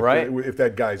 years? If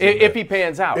that guy's if he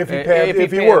pans out, if he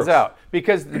pans out,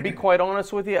 because to be quite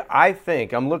honest with you, I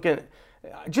think I'm looking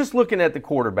at the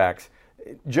quarterbacks.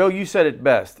 Joe, you said it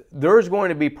best. There's going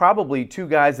to be probably 2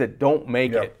 guys that don't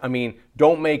make it. I mean,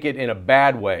 don't make it in a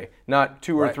bad way, not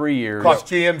 2 or 3 years. Cost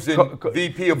GMs and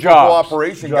VP of football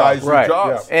operation guys their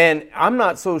jobs. And I'm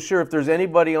not so sure if there's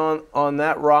anybody on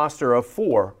that roster of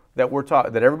 4 that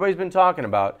that everybody's been talking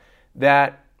about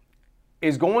that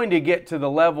is going to get to the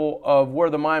level of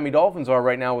where the Miami Dolphins are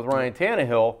right now with Ryan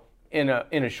Tannehill in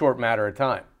a short matter of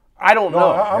time. I don't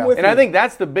know. I'm with you. I think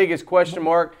that's the biggest question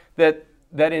mark that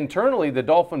internally the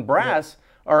Dolphin brass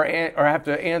are have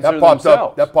to answer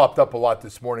themselves. That popped up a lot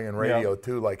this morning on radio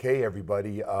too. Like, hey,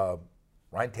 everybody,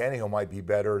 Ryan Tannehill might be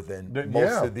better than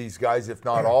most of these guys, if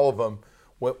not all of them,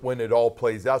 when it all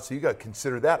plays out. So you got to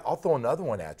consider that. I'll throw another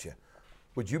one at you.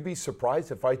 Would you be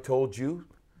surprised if I told you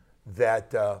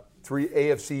that 3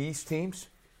 AFC East teams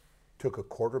took a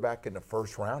quarterback in the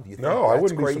first round? Do you think I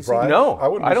wouldn't crazy? be surprised. No,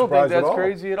 I don't think that's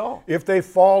crazy at all. If they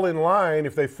fall in line,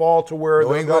 if they fall to where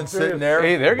New England's sitting there,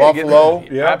 hey, they're Buffalo, going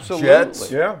to get absolutely.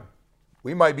 Jets. Yeah.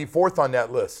 We might be 4th on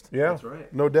that list. Yeah, that's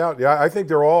right. No doubt. Yeah, I think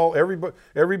they're all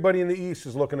everybody in the East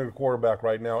is looking at a quarterback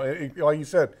right now. Like you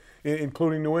said,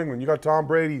 including New England. You got Tom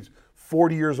Brady's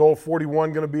 40 years old,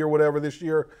 41 going to be or whatever this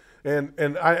year. And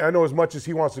I know as much as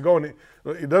he wants to go, and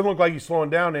it doesn't look like he's slowing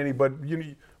down any, but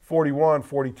 41,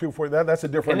 42, 40, that's a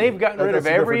different. And they've gotten rid of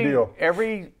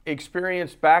every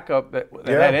experienced backup that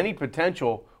had any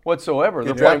potential whatsoever.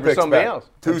 They're playing for somebody else.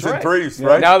 2s and 3s,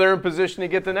 right? Now they're in position to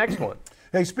get the next one.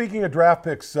 Hey, speaking of draft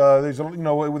picks, there's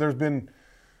been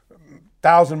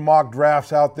 1,000 mock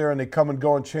drafts out there, and they come and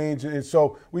go and change. And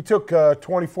so we took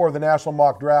 24 of the national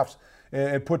mock drafts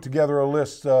and put together a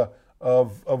list of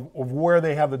where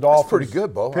they have the Dolphins. That's pretty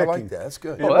good, Bo. Picking. I like that. That's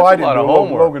good. Well, that's a lot of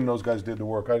homework. Logan and those guys did the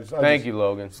work. Thank you,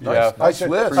 Logan. Nice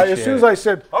list. As soon as I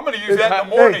said, I'm going to use that in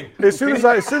the morning. As soon as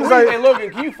I Hey, Logan,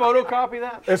 can you photocopy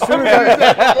that?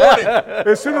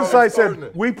 As soon as I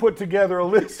said we put together a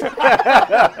list,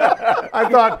 I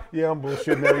thought, I'm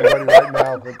bullshitting everybody right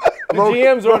now. But the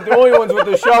GMs aren't the only ones with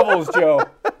the shovels, Joe.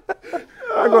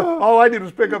 All I did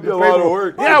was pick up the A lot of paper.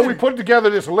 work. Yeah, we put together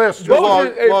this list. Bo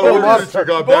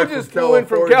just flew in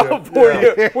from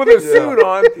California with a suit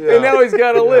on, and now he's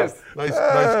got a list. Nice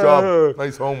job.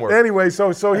 Nice homework. Anyway,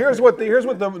 so here's what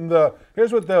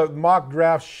the mock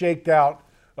draft shaked out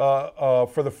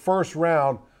for the first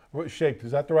round. Shaked,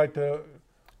 is that the right? How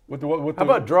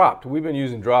about dropped? We've been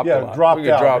using dropped a lot. Dropped we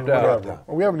get out. dropped out.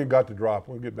 We haven't even got to drop.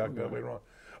 We'll get back to that later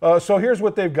on. So here's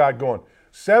what they've got going.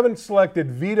 7 selected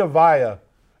Vita Vea.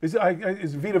 Is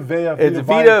Vita Vea? It's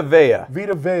Vita Vea.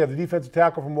 Vita Vea, the defensive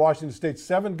tackle from Washington State.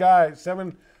 7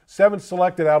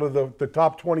 selected out of the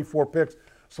top 24 picks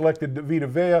selected Vita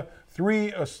Vea.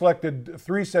 3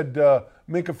 said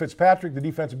Minkah Fitzpatrick, the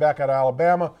defensive back out of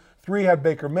Alabama. 3 had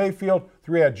Baker Mayfield.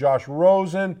 3 had Josh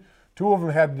Rosen. 2 of them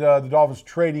had the Dolphins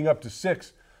trading up to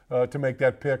 6 to make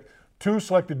that pick. 2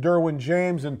 selected Derwin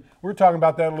James, and we were talking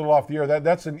about that a little off the air.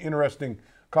 That's an interesting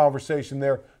conversation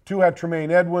there. 2 had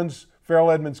Tremaine Edmunds, Farrell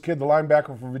Edmunds' kid, the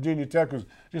linebacker from Virginia Tech, who's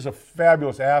just a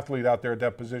fabulous athlete out there at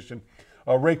that position.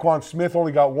 Raekwon Smith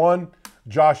only got 1.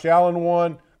 Josh Allen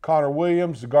 1. Connor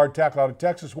Williams, the guard tackle out of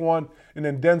Texas, 1. And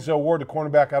then Denzel Ward, the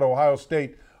cornerback out of Ohio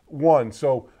State, 1.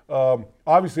 So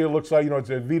obviously it looks like, it's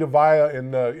a Vita Vea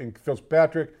and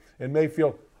Fitzpatrick and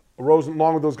Mayfield. Rosen,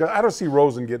 along with those guys. I don't see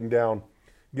Rosen getting down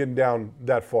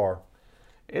that far.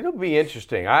 It'll be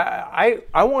interesting. I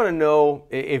want to know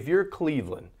if you're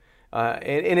Cleveland,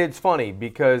 and it's funny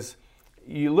because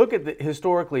you look at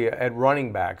historically at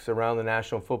running backs around the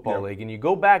National Football League, and you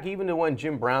go back even to when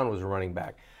Jim Brown was a running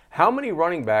back. How many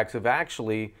running backs have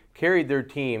actually carried their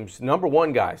teams, number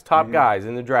 1 guys, top guys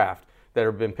in the draft that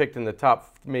have been picked in the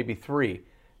top maybe 3,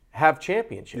 have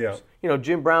championships? Yeah.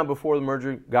 Jim Brown before the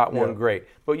merger got one, great.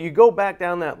 But you go back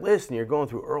down that list and you're going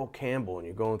through Earl Campbell and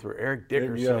you're going through Eric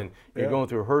Dickerson and you're going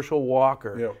through Herschel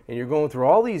Walker and you're going through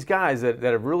all these guys that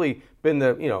have really been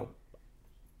the,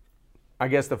 I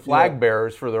guess the flag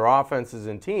bearers for their offenses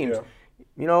and teams. Yeah.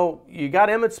 You got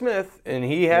Emmitt Smith, and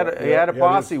he had a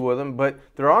posse with him, but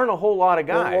there aren't a whole lot of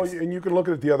guys. Well, and you can look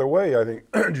at it the other way, I think,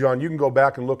 John. You can go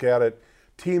back and look at it,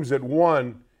 teams that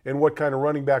won and what kind of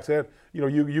running backs they had.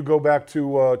 You go back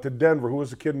to Denver. Who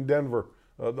was the kid in Denver?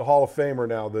 The Hall of Famer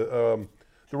now, the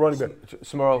running back.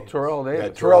 Terrell Davis. Yeah,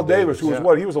 Terrell Davis, who was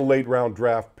what? He was a late-round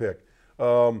draft pick.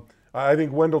 I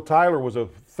think Wendell Tyler was a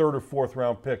 3rd or 4th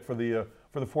round pick for the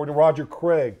 40. Roger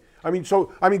Craig.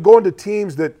 Going to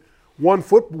teams that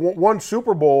won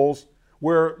Super Bowls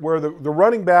where the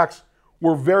running backs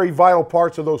were very vital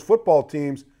parts of those football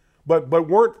teams, but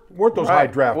weren't those high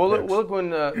draft picks. Well, look when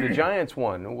the Giants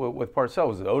won with Parcells.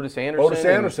 Was it Otis Anderson? Otis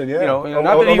Anderson, yeah.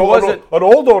 Not that he wasn't an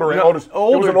old Otis. It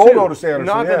was an old Otis Anderson.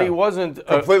 Not that he wasn't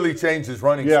completely changed his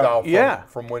running style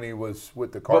from when he was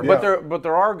with the Cardinals. But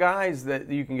there are guys that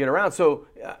you can get around. So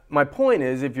my point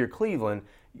is, if you're Cleveland,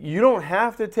 you don't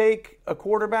have to take a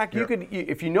quarterback. You could,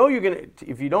 if you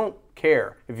don't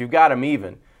care, if you've got him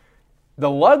even.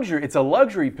 It's a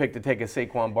luxury pick to take a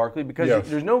Saquon Barkley because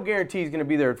there's no guarantee he's going to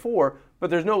be there at 4, but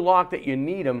there's no lock that you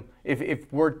need him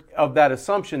if we're of that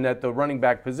assumption that the running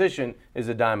back position is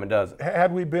a dime a dozen.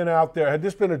 Had we been out there, had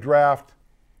this been a draft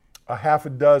a half a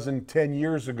dozen, 10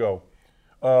 years ago,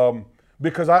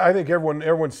 because I think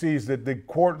everyone sees that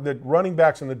that running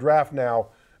backs in the draft now,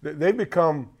 they've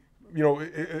become, you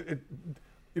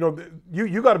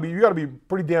got to be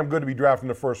pretty damn good to be drafted in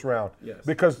the first round. Yes.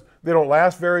 Because they don't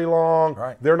last very long.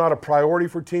 Right. They're not a priority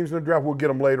for teams in the draft. We'll get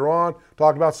them later on.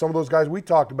 Talk about some of those guys we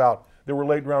talked about. There were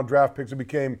late round draft picks that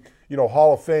became,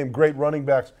 Hall of Fame, great running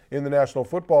backs in the National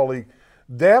Football League.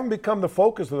 They haven't become the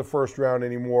focus of the first round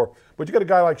anymore. But you got a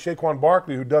guy like Saquon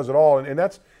Barkley who does it all,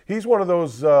 and he's one of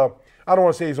those. I don't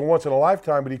want to say he's a once in a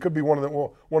lifetime, but he could be one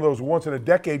of those once in a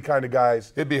decade kind of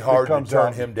guys. It'd be hard to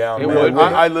turn him down. It would.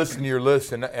 I listen to your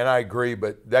list and I agree,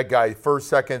 but that guy,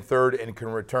 1st, 2nd, 3rd, and can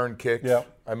return kicks. Yeah.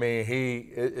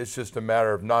 It's just a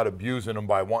matter of not abusing him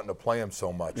by wanting to play him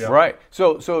so much. Yeah. Right.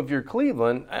 So if you're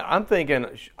Cleveland, I'm thinking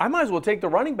I might as well take the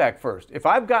running back first. If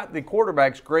I've got the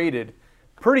quarterbacks graded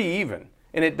pretty even,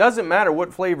 and it doesn't matter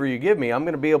what flavor you give me, I'm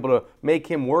going to be able to make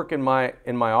him work in my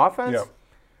offense. Yeah.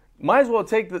 Might as well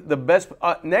take the best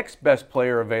next best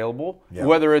player available,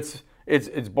 whether it's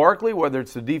Barkley, whether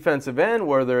it's a defensive end,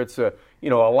 whether it's a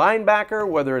linebacker,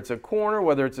 whether it's a corner,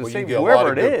 whether it's a safety,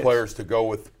 whoever it is. You get a lot of good players to go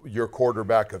with your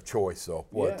quarterback of choice. So,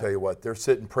 I'll tell you what, they're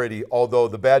sitting pretty. Although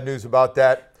the bad news about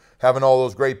that, having all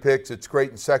those great picks, it's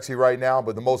great and sexy right now,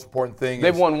 but the most important thing is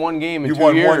they've won one game in 2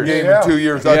 years. You won one game in 2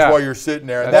 years. That's why you're sitting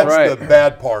there. And that's the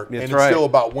bad part. That's and it's still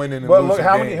about winning and losing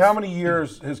games. How many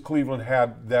years has Cleveland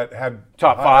had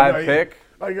top 5 pick?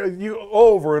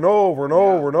 Over and over and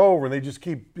over and over, and they just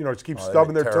keep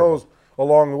stubbing their toes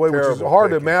along the way, which is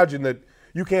hard to imagine that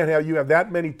you have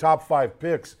that many top 5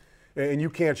 picks, and you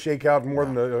can't shake out more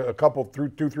than a couple through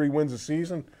 2-3 wins a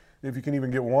season if you can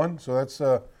even get one. So that's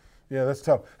that's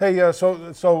tough. Hey,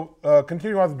 so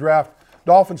continuing on the draft,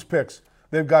 Dolphins picks.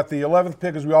 They've got the 11th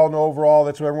pick, as we all know, overall.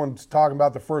 That's what everyone's talking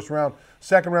about, the first round.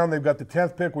 Second round, they've got the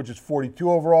 10th pick, which is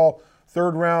 42 overall.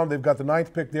 Third round, they've got the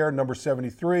 9th pick there, number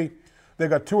 73. They've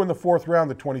got 2 in the 4th round,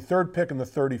 the 23rd pick and the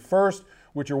 31st,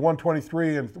 which are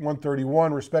 123 and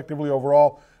 131, respectively,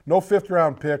 overall. No 5th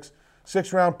round picks.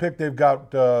 6th round pick, they've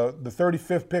got the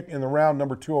 35th pick in the round,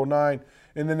 number 209.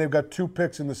 And then they've got 2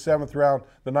 picks in the 7th round,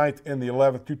 the 9th and the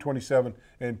 11th, 227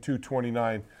 and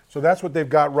 229. So that's what they've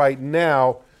got right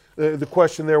now. The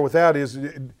question there with that is,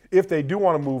 if they do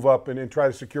want to move up and try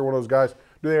to secure one of those guys,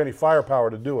 do they have any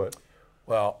firepower to do it?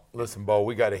 Well, listen, Bo,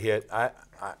 we got to hit.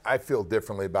 I feel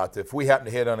differently about this. If we happen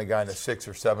to hit on a guy in the 6th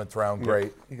or 7th round,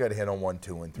 great. You got to hit on 1,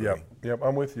 2, and 3. Yep,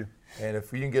 I'm with you. And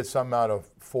if we can get something out of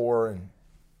 4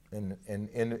 and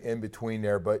in between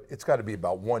there, but it's got to be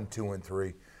about 1, 2, and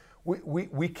 3.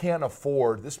 We can't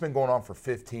afford. This has been going on for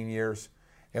 15 years.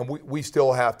 And we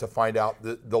still have to find out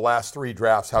the last 3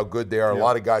 drafts, how good they are. A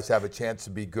lot of guys have a chance to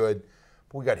be good.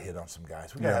 But we got to hit on some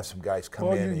guys. We got to have some guys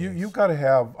come in. You've got to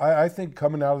have, I think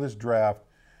coming out of this draft,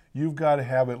 you've got to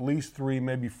have at least 3,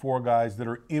 maybe 4 guys that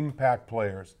are impact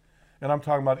players. And I'm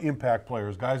talking about impact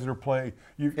players, guys that are playing.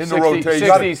 In the rotation.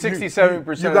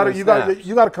 67%.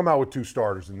 You got to come out with 2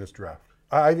 starters in this draft.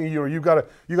 I think you got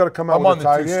to come out with a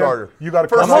tight end. I'm on the 2 starter. You got to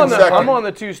come out with second. I'm on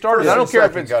the 2 starters. I don't care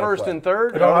if it's 1st and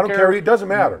 3rd. I don't care. It doesn't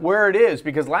matter where it is,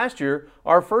 because last year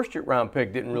our 1st round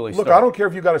pick didn't really start. Look, I don't care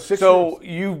if you got a 6th. So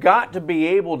you've got to be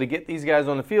able to get these guys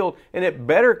on the field, and it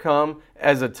better come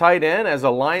as a tight end, as a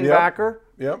linebacker.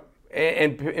 Yep.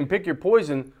 And pick your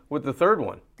poison with the 3rd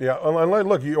one. Yeah.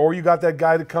 Look, or you got that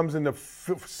guy that comes in the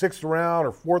 6th round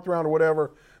or 4th round or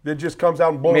whatever, that just comes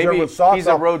out and blows everyone's socks off. He's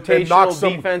a rotational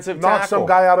defensive tackle. Knocks some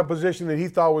guy out of position that he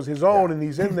thought was his own, and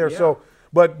he's in there. So,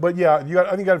 but yeah, I think you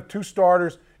got to have 2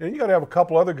 starters, and you got to have a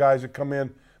couple other guys that come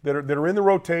in that are in the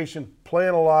rotation,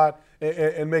 playing a lot,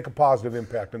 and make a positive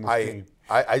impact on this team.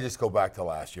 I just go back to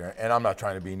last year, and I'm not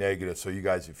trying to be negative. So you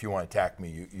guys, if you want to attack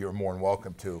me, you're more than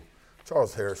welcome to.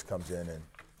 Charles Harris comes in and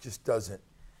just doesn't.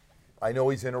 I know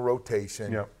he's in a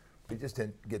rotation. Yep. He just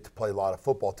didn't get to play a lot of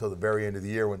football till the very end of the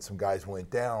year when some guys went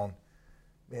down.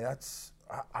 Man,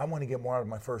 I want to get more out of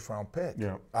my 1st round pick.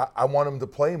 Yeah. I want him to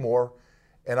play more,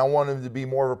 and I want him to be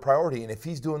more of a priority. And if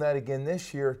he's doing that again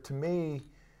this year, to me,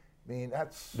 I mean,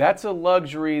 that's a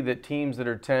luxury that teams that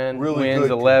are 10 really wins,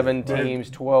 11 teams,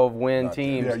 12 win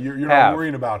teams. Yeah, you're have. not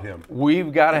worrying about him.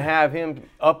 We've got to have him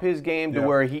up his game to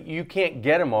where you can't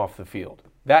get him off the field.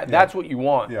 That's what you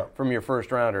want from your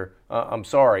 1st rounder. I'm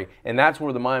sorry, and that's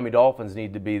where the Miami Dolphins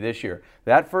need to be this year.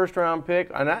 That 1st round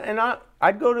pick,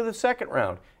 I'd go to the 2nd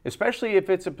round, especially if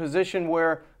it's a position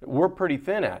where we're pretty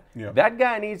thin at. Yeah. That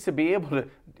guy needs to be able to.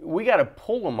 We got to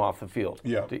pull him off the field.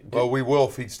 Yeah. Well, we will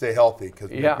if he stay healthy, because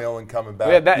McMillan coming back.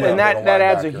 Yeah, that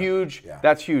adds a huge. Yeah.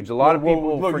 That's huge. A lot of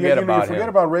people forget about him. Forget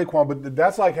about Raekwon, but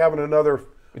that's like having another.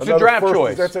 It's a draft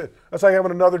choice. That's like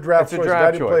having another draft choice.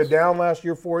 Guy didn't play it down last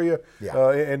year for you,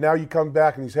 and now you come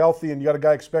back and he's healthy, and you got a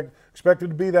guy expected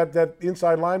to be that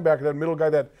inside linebacker, that middle guy,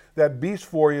 that beast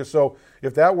for you. So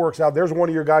if that works out, there's one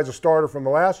of your guys, a starter from the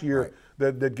last year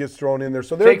that gets thrown in there.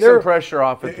 So take some pressure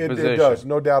off at the position. It does,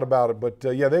 no doubt about it. But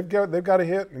they've got to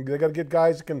hit, and they got to get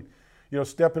guys that can,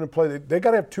 step in and play. They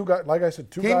got to have 2 guys. Like I said,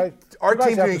 2 guys. Our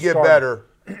team's going to get better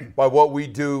by what we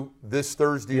do this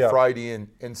Thursday, Friday,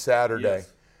 and Saturday.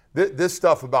 Yes. This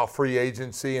stuff about free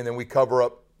agency, and then we cover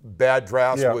up bad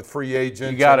drafts with free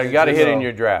agents. You got to hit in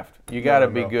your draft. You got to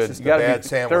be good. You got to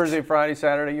be Thursday, Friday,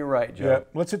 Saturday. You're right, Joe. Yeah.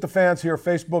 Let's hit the fans here.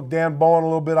 Facebook, Dan Bowen a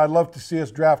little bit. I'd love to see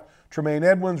us draft Tremaine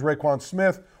Edmonds, Raekwon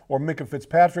Smith, or Micah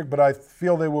Fitzpatrick, but I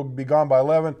feel they will be gone by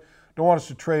 11. Don't want us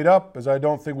to trade up, as I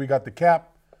don't think we got the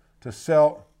cap to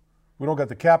sell. We don't got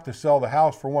the cap to sell the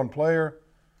house for one player.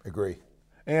 Agree.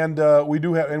 And we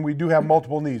do have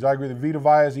multiple needs. I agree that Vita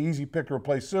Vea is the easy pick to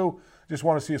replace Sue. Just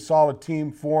want to see a solid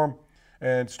team form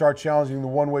and start challenging the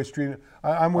one-way street.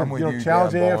 I'm with you,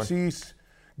 challenge the AFC East.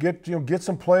 Get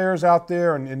some players out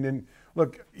there and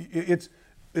look. It's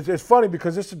funny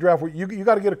because this is a draft where you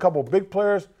got to get a couple of big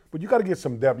players, but you got to get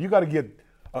some depth. You got to get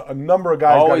a number of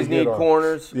guys. Always need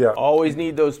corners. Yeah. Always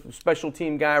need those special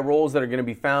team guy roles that are going to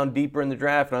be found deeper in the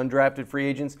draft and undrafted free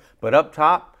agents. But up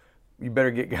top, you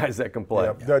better get guys that can play.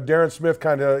 Yeah. Darren Smith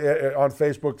kind of on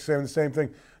Facebook saying the same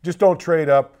thing. Just don't trade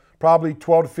up. Probably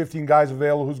 12 to 15 guys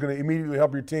available who's going to immediately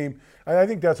help your team. I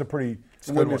think that's a pretty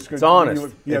good one. It's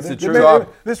honest. Yeah,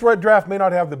 it's this red draft may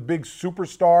not have the big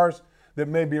superstars that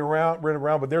may be around,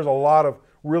 but there's a lot of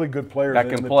really good players That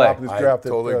in can the play. top of this I draft.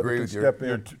 totally that agree can with you. step in.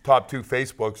 Your top 2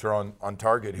 Facebooks are on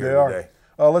target here They are. today.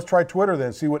 Let's try Twitter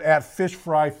then. See what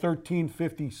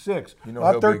 @FishFry1356. You know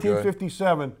Not he'll be good.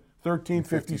 1357.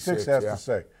 1356 has yeah. to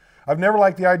say. I've never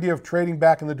liked the idea of trading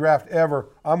back in the draft ever.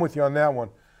 I'm with you on that one.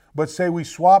 But say we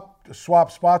swap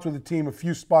spots with the team, a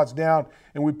few spots down,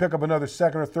 and we pick up another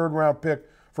second or third round pick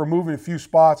for moving a few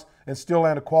spots and still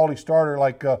land a quality starter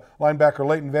like linebacker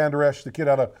Leighton Vander Esch, the kid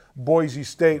out of Boise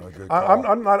State.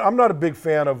 I'm not a big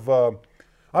fan of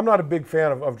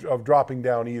dropping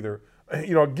down either.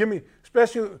 Give me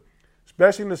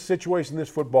especially in the situation this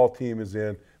football team is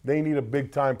in. They need a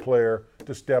big time player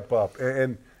to step up,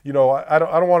 and I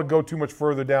don't want to go too much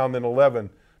further down than 11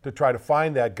 to try to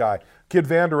find that guy. Kid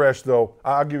Vander Esch, though,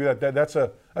 I'll give you that. That's going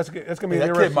to be an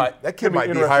interesting. That kid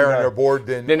might be higher on their board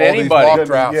than all anybody. these mock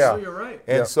drafts. Yeah. Oh, you're right.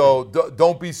 And so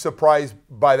don't be surprised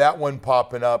by that one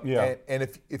popping up. Yeah. And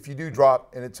if you do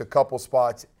drop and it's a couple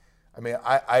spots, I mean,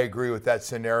 I agree with that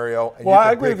scenario. And Well, you can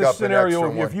I agree pick with the up an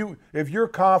scenario. extra one. If you're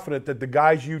confident that the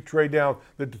guys you trade down,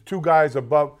 that the 2 guys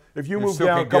above, if you move still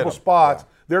down a can get couple them. spots, Yeah.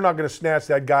 they're not going to snatch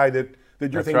that guy that you're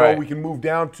That's thinking, right. we can move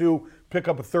down to, pick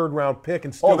up a third round pick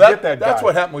and still get that guy. That's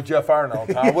what happened with Jeff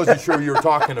Arnold. I wasn't sure who you were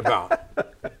talking about. Did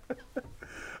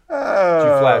you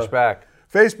flash back?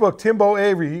 Facebook, Timbo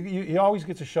Avery, he always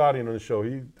gets a shot in on the show.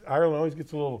 Ireland always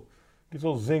gets a little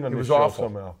zing on He the was show awful.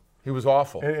 somehow. He was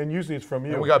awful. And usually it's from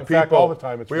you. And we got in people fact, all the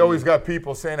time it's we from always you. got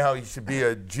people saying how he should be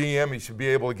a GM. He should be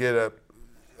able to get a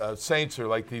Saints or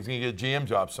like he's going to get a GM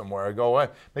job somewhere. I go,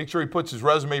 make sure he puts his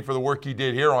resume for the work he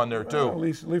did here on there too. Well, at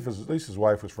least his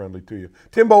wife was friendly to you.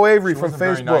 Timbo Avery from wasn't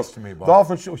very Facebook. nice to me, Bob.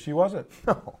 Dolphins. She wasn't.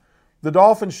 No. The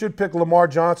Dolphins should pick Lamar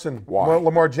Jackson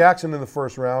in the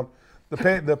first round.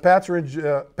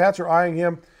 The Pats are eyeing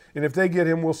him, and if they get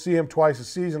him, we'll see him twice a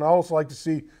season. I also like to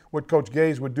see what Coach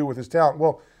Gaze would do with his talent.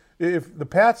 Well, if the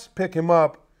Pats pick him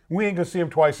up, we ain't gonna see him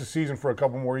twice a season for a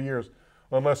couple more years,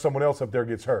 unless someone else up there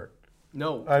gets hurt.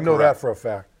 No. I know that for a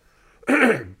fact.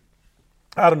 I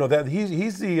don't know that he's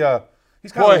kind of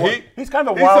He's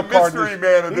the wild card. mystery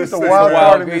man of He's this the wild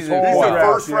card in He's this whole He's a draft,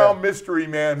 first yeah. round mystery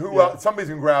man. Somebody's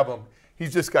gonna grab him.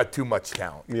 He's just got too much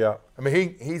talent. Yeah. I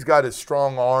mean, he's got a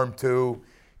strong arm too.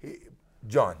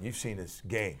 John, you've seen his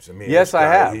games. I mean, Yes, this I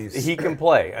guy, have. he's- He can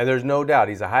play, and there's no doubt.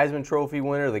 He's a Heisman Trophy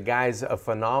winner. The guy's a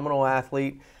phenomenal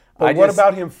athlete. But what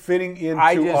about him fitting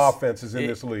into offenses in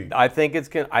this league? I think he's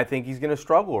going to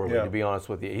struggle early, Yeah. to be honest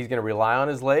with you. He's going to rely on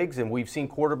his legs, and we've seen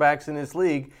quarterbacks in this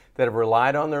league that have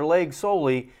relied on their legs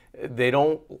solely. They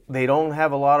don't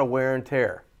have a lot of wear and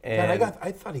tear. And Man,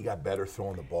 I thought he got better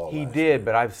throwing the ball. he last did, year.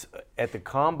 but at the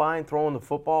combine throwing the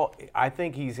football, I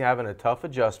think he's having a tough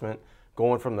adjustment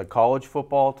going from the college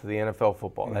football to the NFL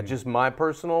football. That's just my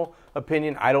personal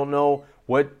opinion. I don't know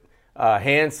what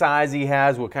hand size he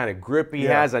has, what kind of grip he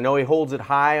has. I know he holds it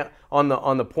high on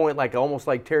the point, almost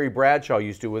like Terry Bradshaw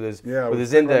used to with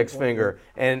his index finger.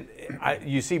 And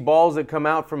you see balls that come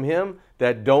out from him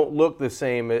that don't look the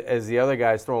same as the other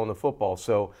guys throwing the football.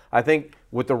 So I think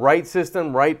with the right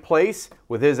system, right place,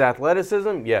 with his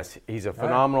athleticism, yes, he's a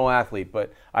phenomenal athlete.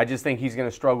 But I just think he's going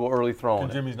to struggle early throwing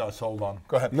it. Jimmy's not sold on.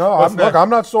 Go ahead. No, I'm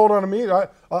not sold on him either.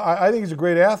 I think he's a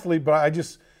great athlete, but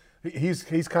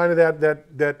he's kind of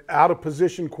that out of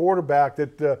position quarterback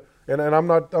that, and I'm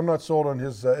not sold on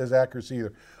his accuracy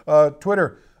either.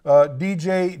 Twitter,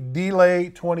 DJ Delay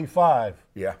 25.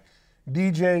 Yeah.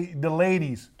 DJ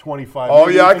DeLadies 25. Oh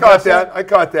Maybe yeah, you I think caught that's that. I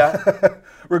caught that.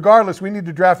 Regardless, we need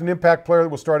to draft an impact player that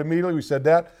will start immediately. We said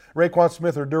that. Raekwon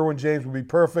Smith or Derwin James would be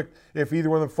perfect if either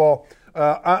one of them fall.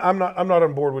 I'm not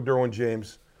on board with Derwin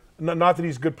James. Not that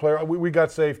he's a good player. We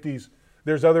got safeties.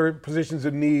 There's other positions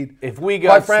in need. If we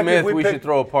got Quite frankly, Smith, we should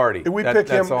throw a party. If we pick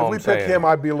him,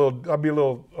 I'd be a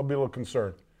little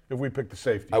concerned. If we pick the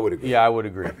safety, I would agree. Yeah, I would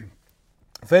agree.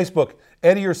 Facebook,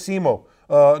 Eddie or Simo.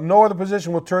 No other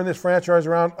position will turn this franchise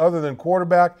around other than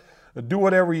quarterback. Do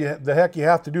whatever the heck you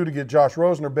have to do to get Josh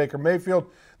Rosen or Baker Mayfield.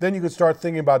 Then you could start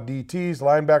thinking about DTs,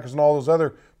 linebackers, and all those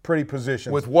other pretty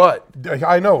positions. With what?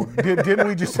 I know. Didn't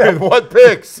we just have What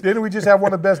picks? Didn't we just have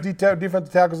one of the best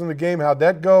defensive tackles in the game? How'd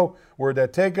that go? Where'd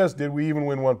that take us? Did we even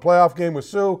win one playoff game with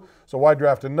Sue? So why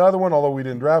draft another one, although we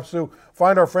didn't draft Sue?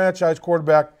 Find our franchise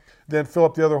quarterback, then fill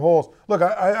up the other holes. Look,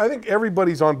 I think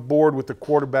everybody's on board with the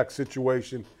quarterback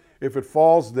situation. If it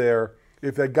falls there,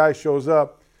 if that guy shows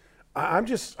up,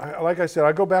 like I said,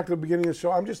 I go back to the beginning of the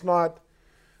show. I'm just not,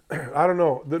 I don't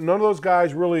know. None of those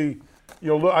guys really,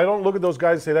 I don't look at those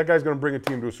guys and say that guy's going to bring a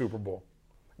team to a Super Bowl.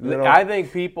 I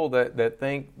think people that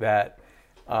think that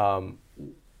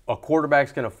a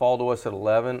quarterback's going to fall to us at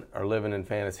 11 are living in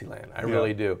fantasy land. I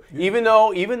really do. Even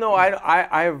though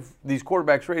I have these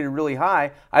quarterbacks rated really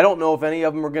high, I don't know if any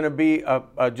of them are going to be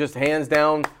just hands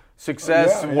down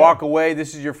success, walk away.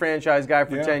 This is your franchise guy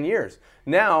for 10 years.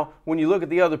 Now, when you look at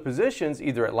the other positions,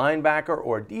 either at linebacker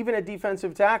or even at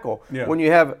defensive tackle, when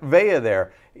you have Vea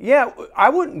there, I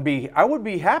would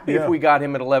be happy if we got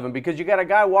him at 11 because you got a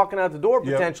guy walking out the door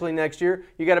potentially next year.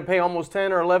 You got to pay almost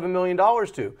 $10 or $11 million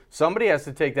to. Somebody has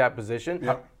to take that position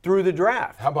through the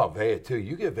draft. How about Vea too?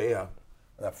 You give Vea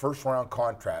that first round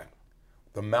contract,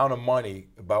 the amount of money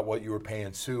about what you were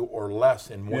paying Sue or less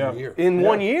in 1 year. In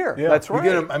 1 year, that's right. You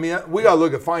get him, I mean, we got to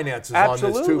look at finances on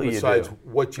this too. Besides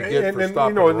what you get for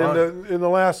stopping the run. In the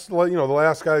last, the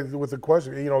last guy with the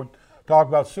question, talk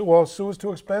about Sue. Well, Sue is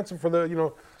too expensive for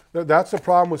the, that's the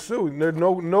problem with Sue. There's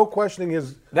no questioning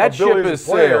his ability as a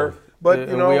player. But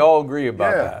we all agree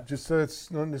about that. Just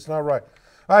it's not right.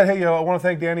 All right, hey, I want to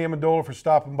thank Danny Amendola for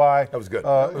stopping by. That was good.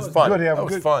 It was fun. That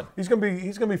was fun. He's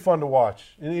gonna be fun to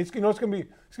watch. And it's gonna be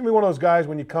one of those guys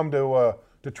when you come to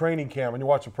training camp and you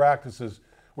watch the practices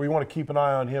where you want to keep an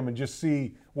eye on him and just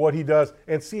see what he does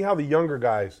and see how the younger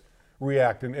guys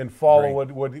react and follow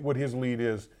what his lead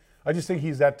is. I just think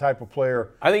he's that type of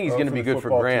player. I think he's going to be good for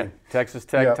Grant. Team. Texas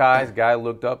Tech ties, guy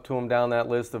looked up to him down that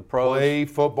list of pros. Play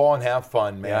football and have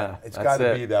fun, man. Yeah, it's got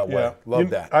to be that way.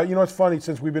 Love that. It's funny,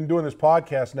 since we've been doing this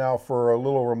podcast now for a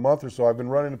little over a month or so, I've been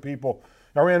running into people.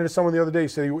 I ran into someone the other day, he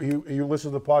said he listens to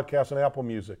the podcast on Apple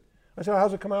Music. I said,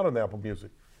 how's it come out on Apple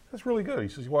Music? That's really good. He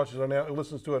says he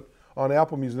listens to it on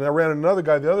Apple Music. And I ran into another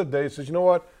guy the other day, he says, you know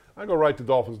what? I go right to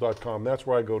Dolphins.com. That's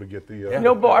where I go to get the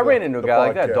I ran into a guy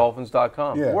like that,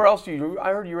 Dolphins.com. Yeah. Where else I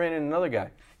heard you ran into another guy.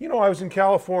 I was in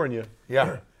California.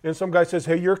 Yeah. And some guy says,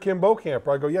 hey, you're Kim Bocamper.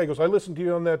 I go, yeah. He goes, I listened to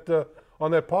you on that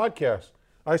podcast.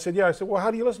 I said, yeah. I said, well, how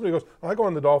do you listen to it? He goes, I go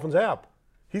on the Dolphins app.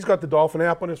 He's got the Dolphin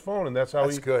app on his phone, and that's how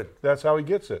good. That's how he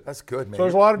gets it. That's good, man. So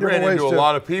there's a lot of different ways. Ran into a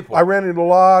lot of people. I ran into a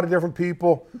lot of different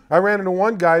people. I ran into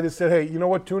one guy that said, hey, you know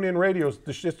what? TuneIn Radio is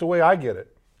just the way I get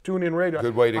it. TuneIn Radio.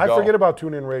 Good way to go. I forget about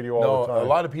TuneIn Radio all the time. No, a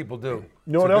lot of people do.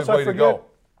 You know what else I forget?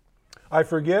 I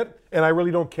forget, and I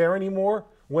really don't care anymore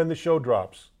when the show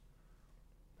drops.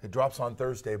 It drops on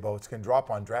Thursday, Bo. It's going to drop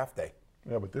on draft day.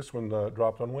 Yeah, but this one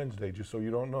dropped on Wednesday, just so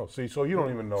you don't know. See, so you don't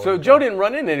even know. So Joe didn't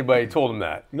run into anybody who told him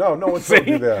that. No one told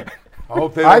you that. I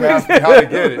hope they don't ask me how to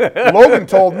get it. Logan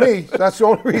told me. That's the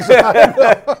only reason I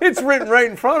know. It's written right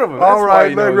in front of him. All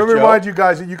right, let me remind you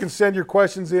guys that you can send your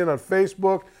questions in on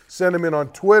Facebook, send them in on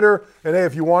Twitter, and hey,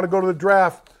 if you want to go to the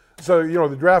draft, so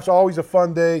the draft's always a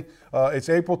fun day. It's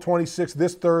April 26th,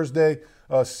 this Thursday,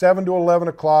 7 to 11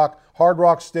 o'clock, Hard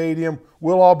Rock Stadium.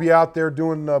 We'll all be out there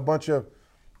doing a bunch of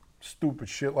stupid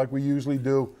shit like we usually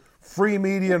do. Free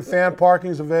media and fan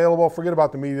parking is available. Forget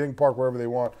about the media. They can park wherever they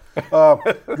want.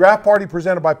 Draft party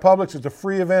presented by Publix. It's a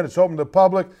free event. It's open to the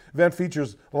public. Event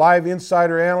features live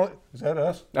insider analyst. Is that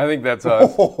us? I think that's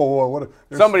us.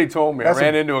 Somebody told me. I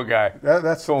ran into a guy.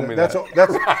 That's overselling.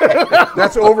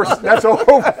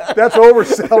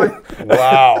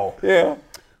 Wow. Yeah.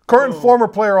 Current former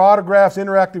player autographs,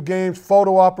 interactive games,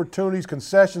 photo opportunities,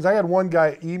 concessions. I had one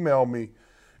guy email me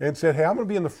and said, hey, I'm going to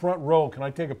be in the front row. Can I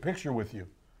take a picture with you?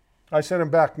 I sent him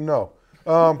back, no.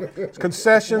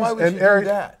 Concessions. Why would you do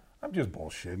that? I'm just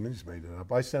bullshitting. I just made it up.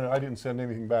 I didn't send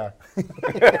anything back.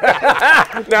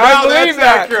 I believe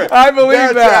that. Accurate. I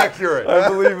believe that's that. Accurate. I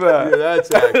believe that. Yeah,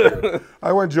 that's accurate.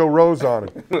 I went Joe Rose on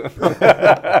it.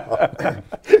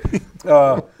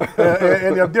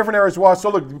 and different areas to watch. So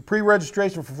look,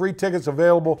 pre-registration for free tickets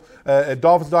available at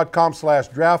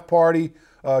dolphins.com/draft party.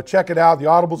 Check it out. The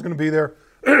Audible's going to be there.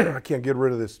 I can't get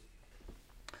rid of this.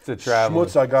 It's a travel.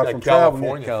 Schmutz I got from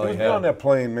California. traveling. Get on that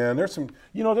plane, man. There's some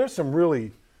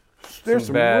really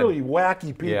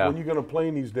wacky people when you get on a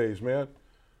plane these days, man.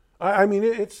 I mean,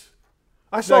 it's.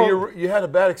 I saw you had a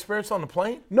bad experience on the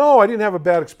plane? No, I didn't have a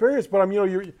bad experience, but I'm,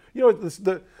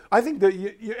 I think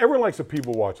that everyone likes to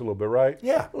people watch a little bit, right?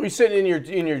 Yeah. Well, you're sitting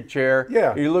in your chair.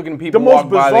 Yeah. You're looking at people walk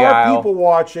by the aisle. The most bizarre people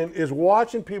watching is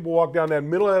watching people walk down that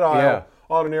middle of that aisle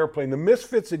on an airplane. The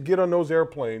misfits that get on those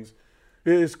airplanes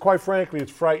is, quite frankly,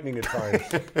 it's frightening at times.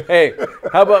 Hey,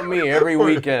 how about me every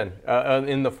weekend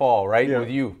in the fall, right? With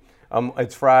you.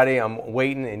 It's Friday, I'm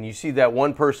waiting, and you see that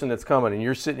one person that's coming, and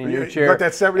you're sitting in your chair,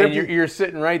 and you're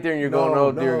sitting right there, and you're going,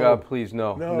 oh, dear God, please,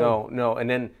 no. And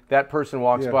then that person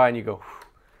walks by, and you go,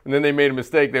 and then they made a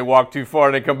mistake. They walked too far,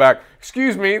 and they come back.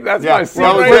 Excuse me, that's Yeah, my seat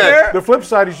well, right there. The flip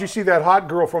side is you see that hot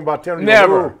girl from about 10 years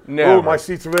Never, old. never. Oh, my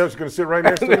seat's going to sit right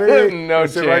next to me. No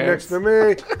sit right next to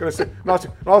me. Gonna sit. And all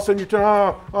of a sudden you turn,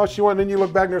 oh, she went, and then you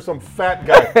look back and there's some fat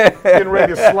guy getting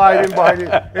ready to slide in behind you.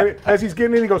 And as he's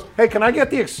getting in, he goes, hey, can I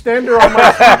get the extender on my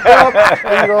seatbelt?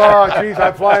 And you go, oh, geez,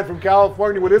 I'm flying from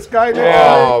California with this guy.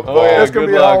 Oh, boy. That's going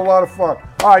to Good be a luck. whole lot of fun.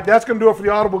 All right, that's going to do it for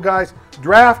the Audible guys.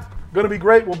 Draft. Going to be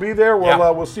great. We'll be there.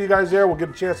 We'll see you guys there. We'll get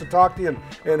a chance to talk to you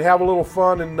and have a little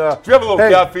fun. And If you have a little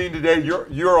caffeine today,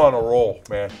 you're on a roll,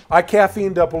 man. I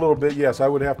caffeined up a little bit. Yes, I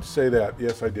would have to say that.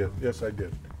 Yes, I did. Yes, I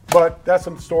did. But that's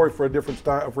some story for a different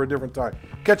time.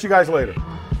 Catch you guys later.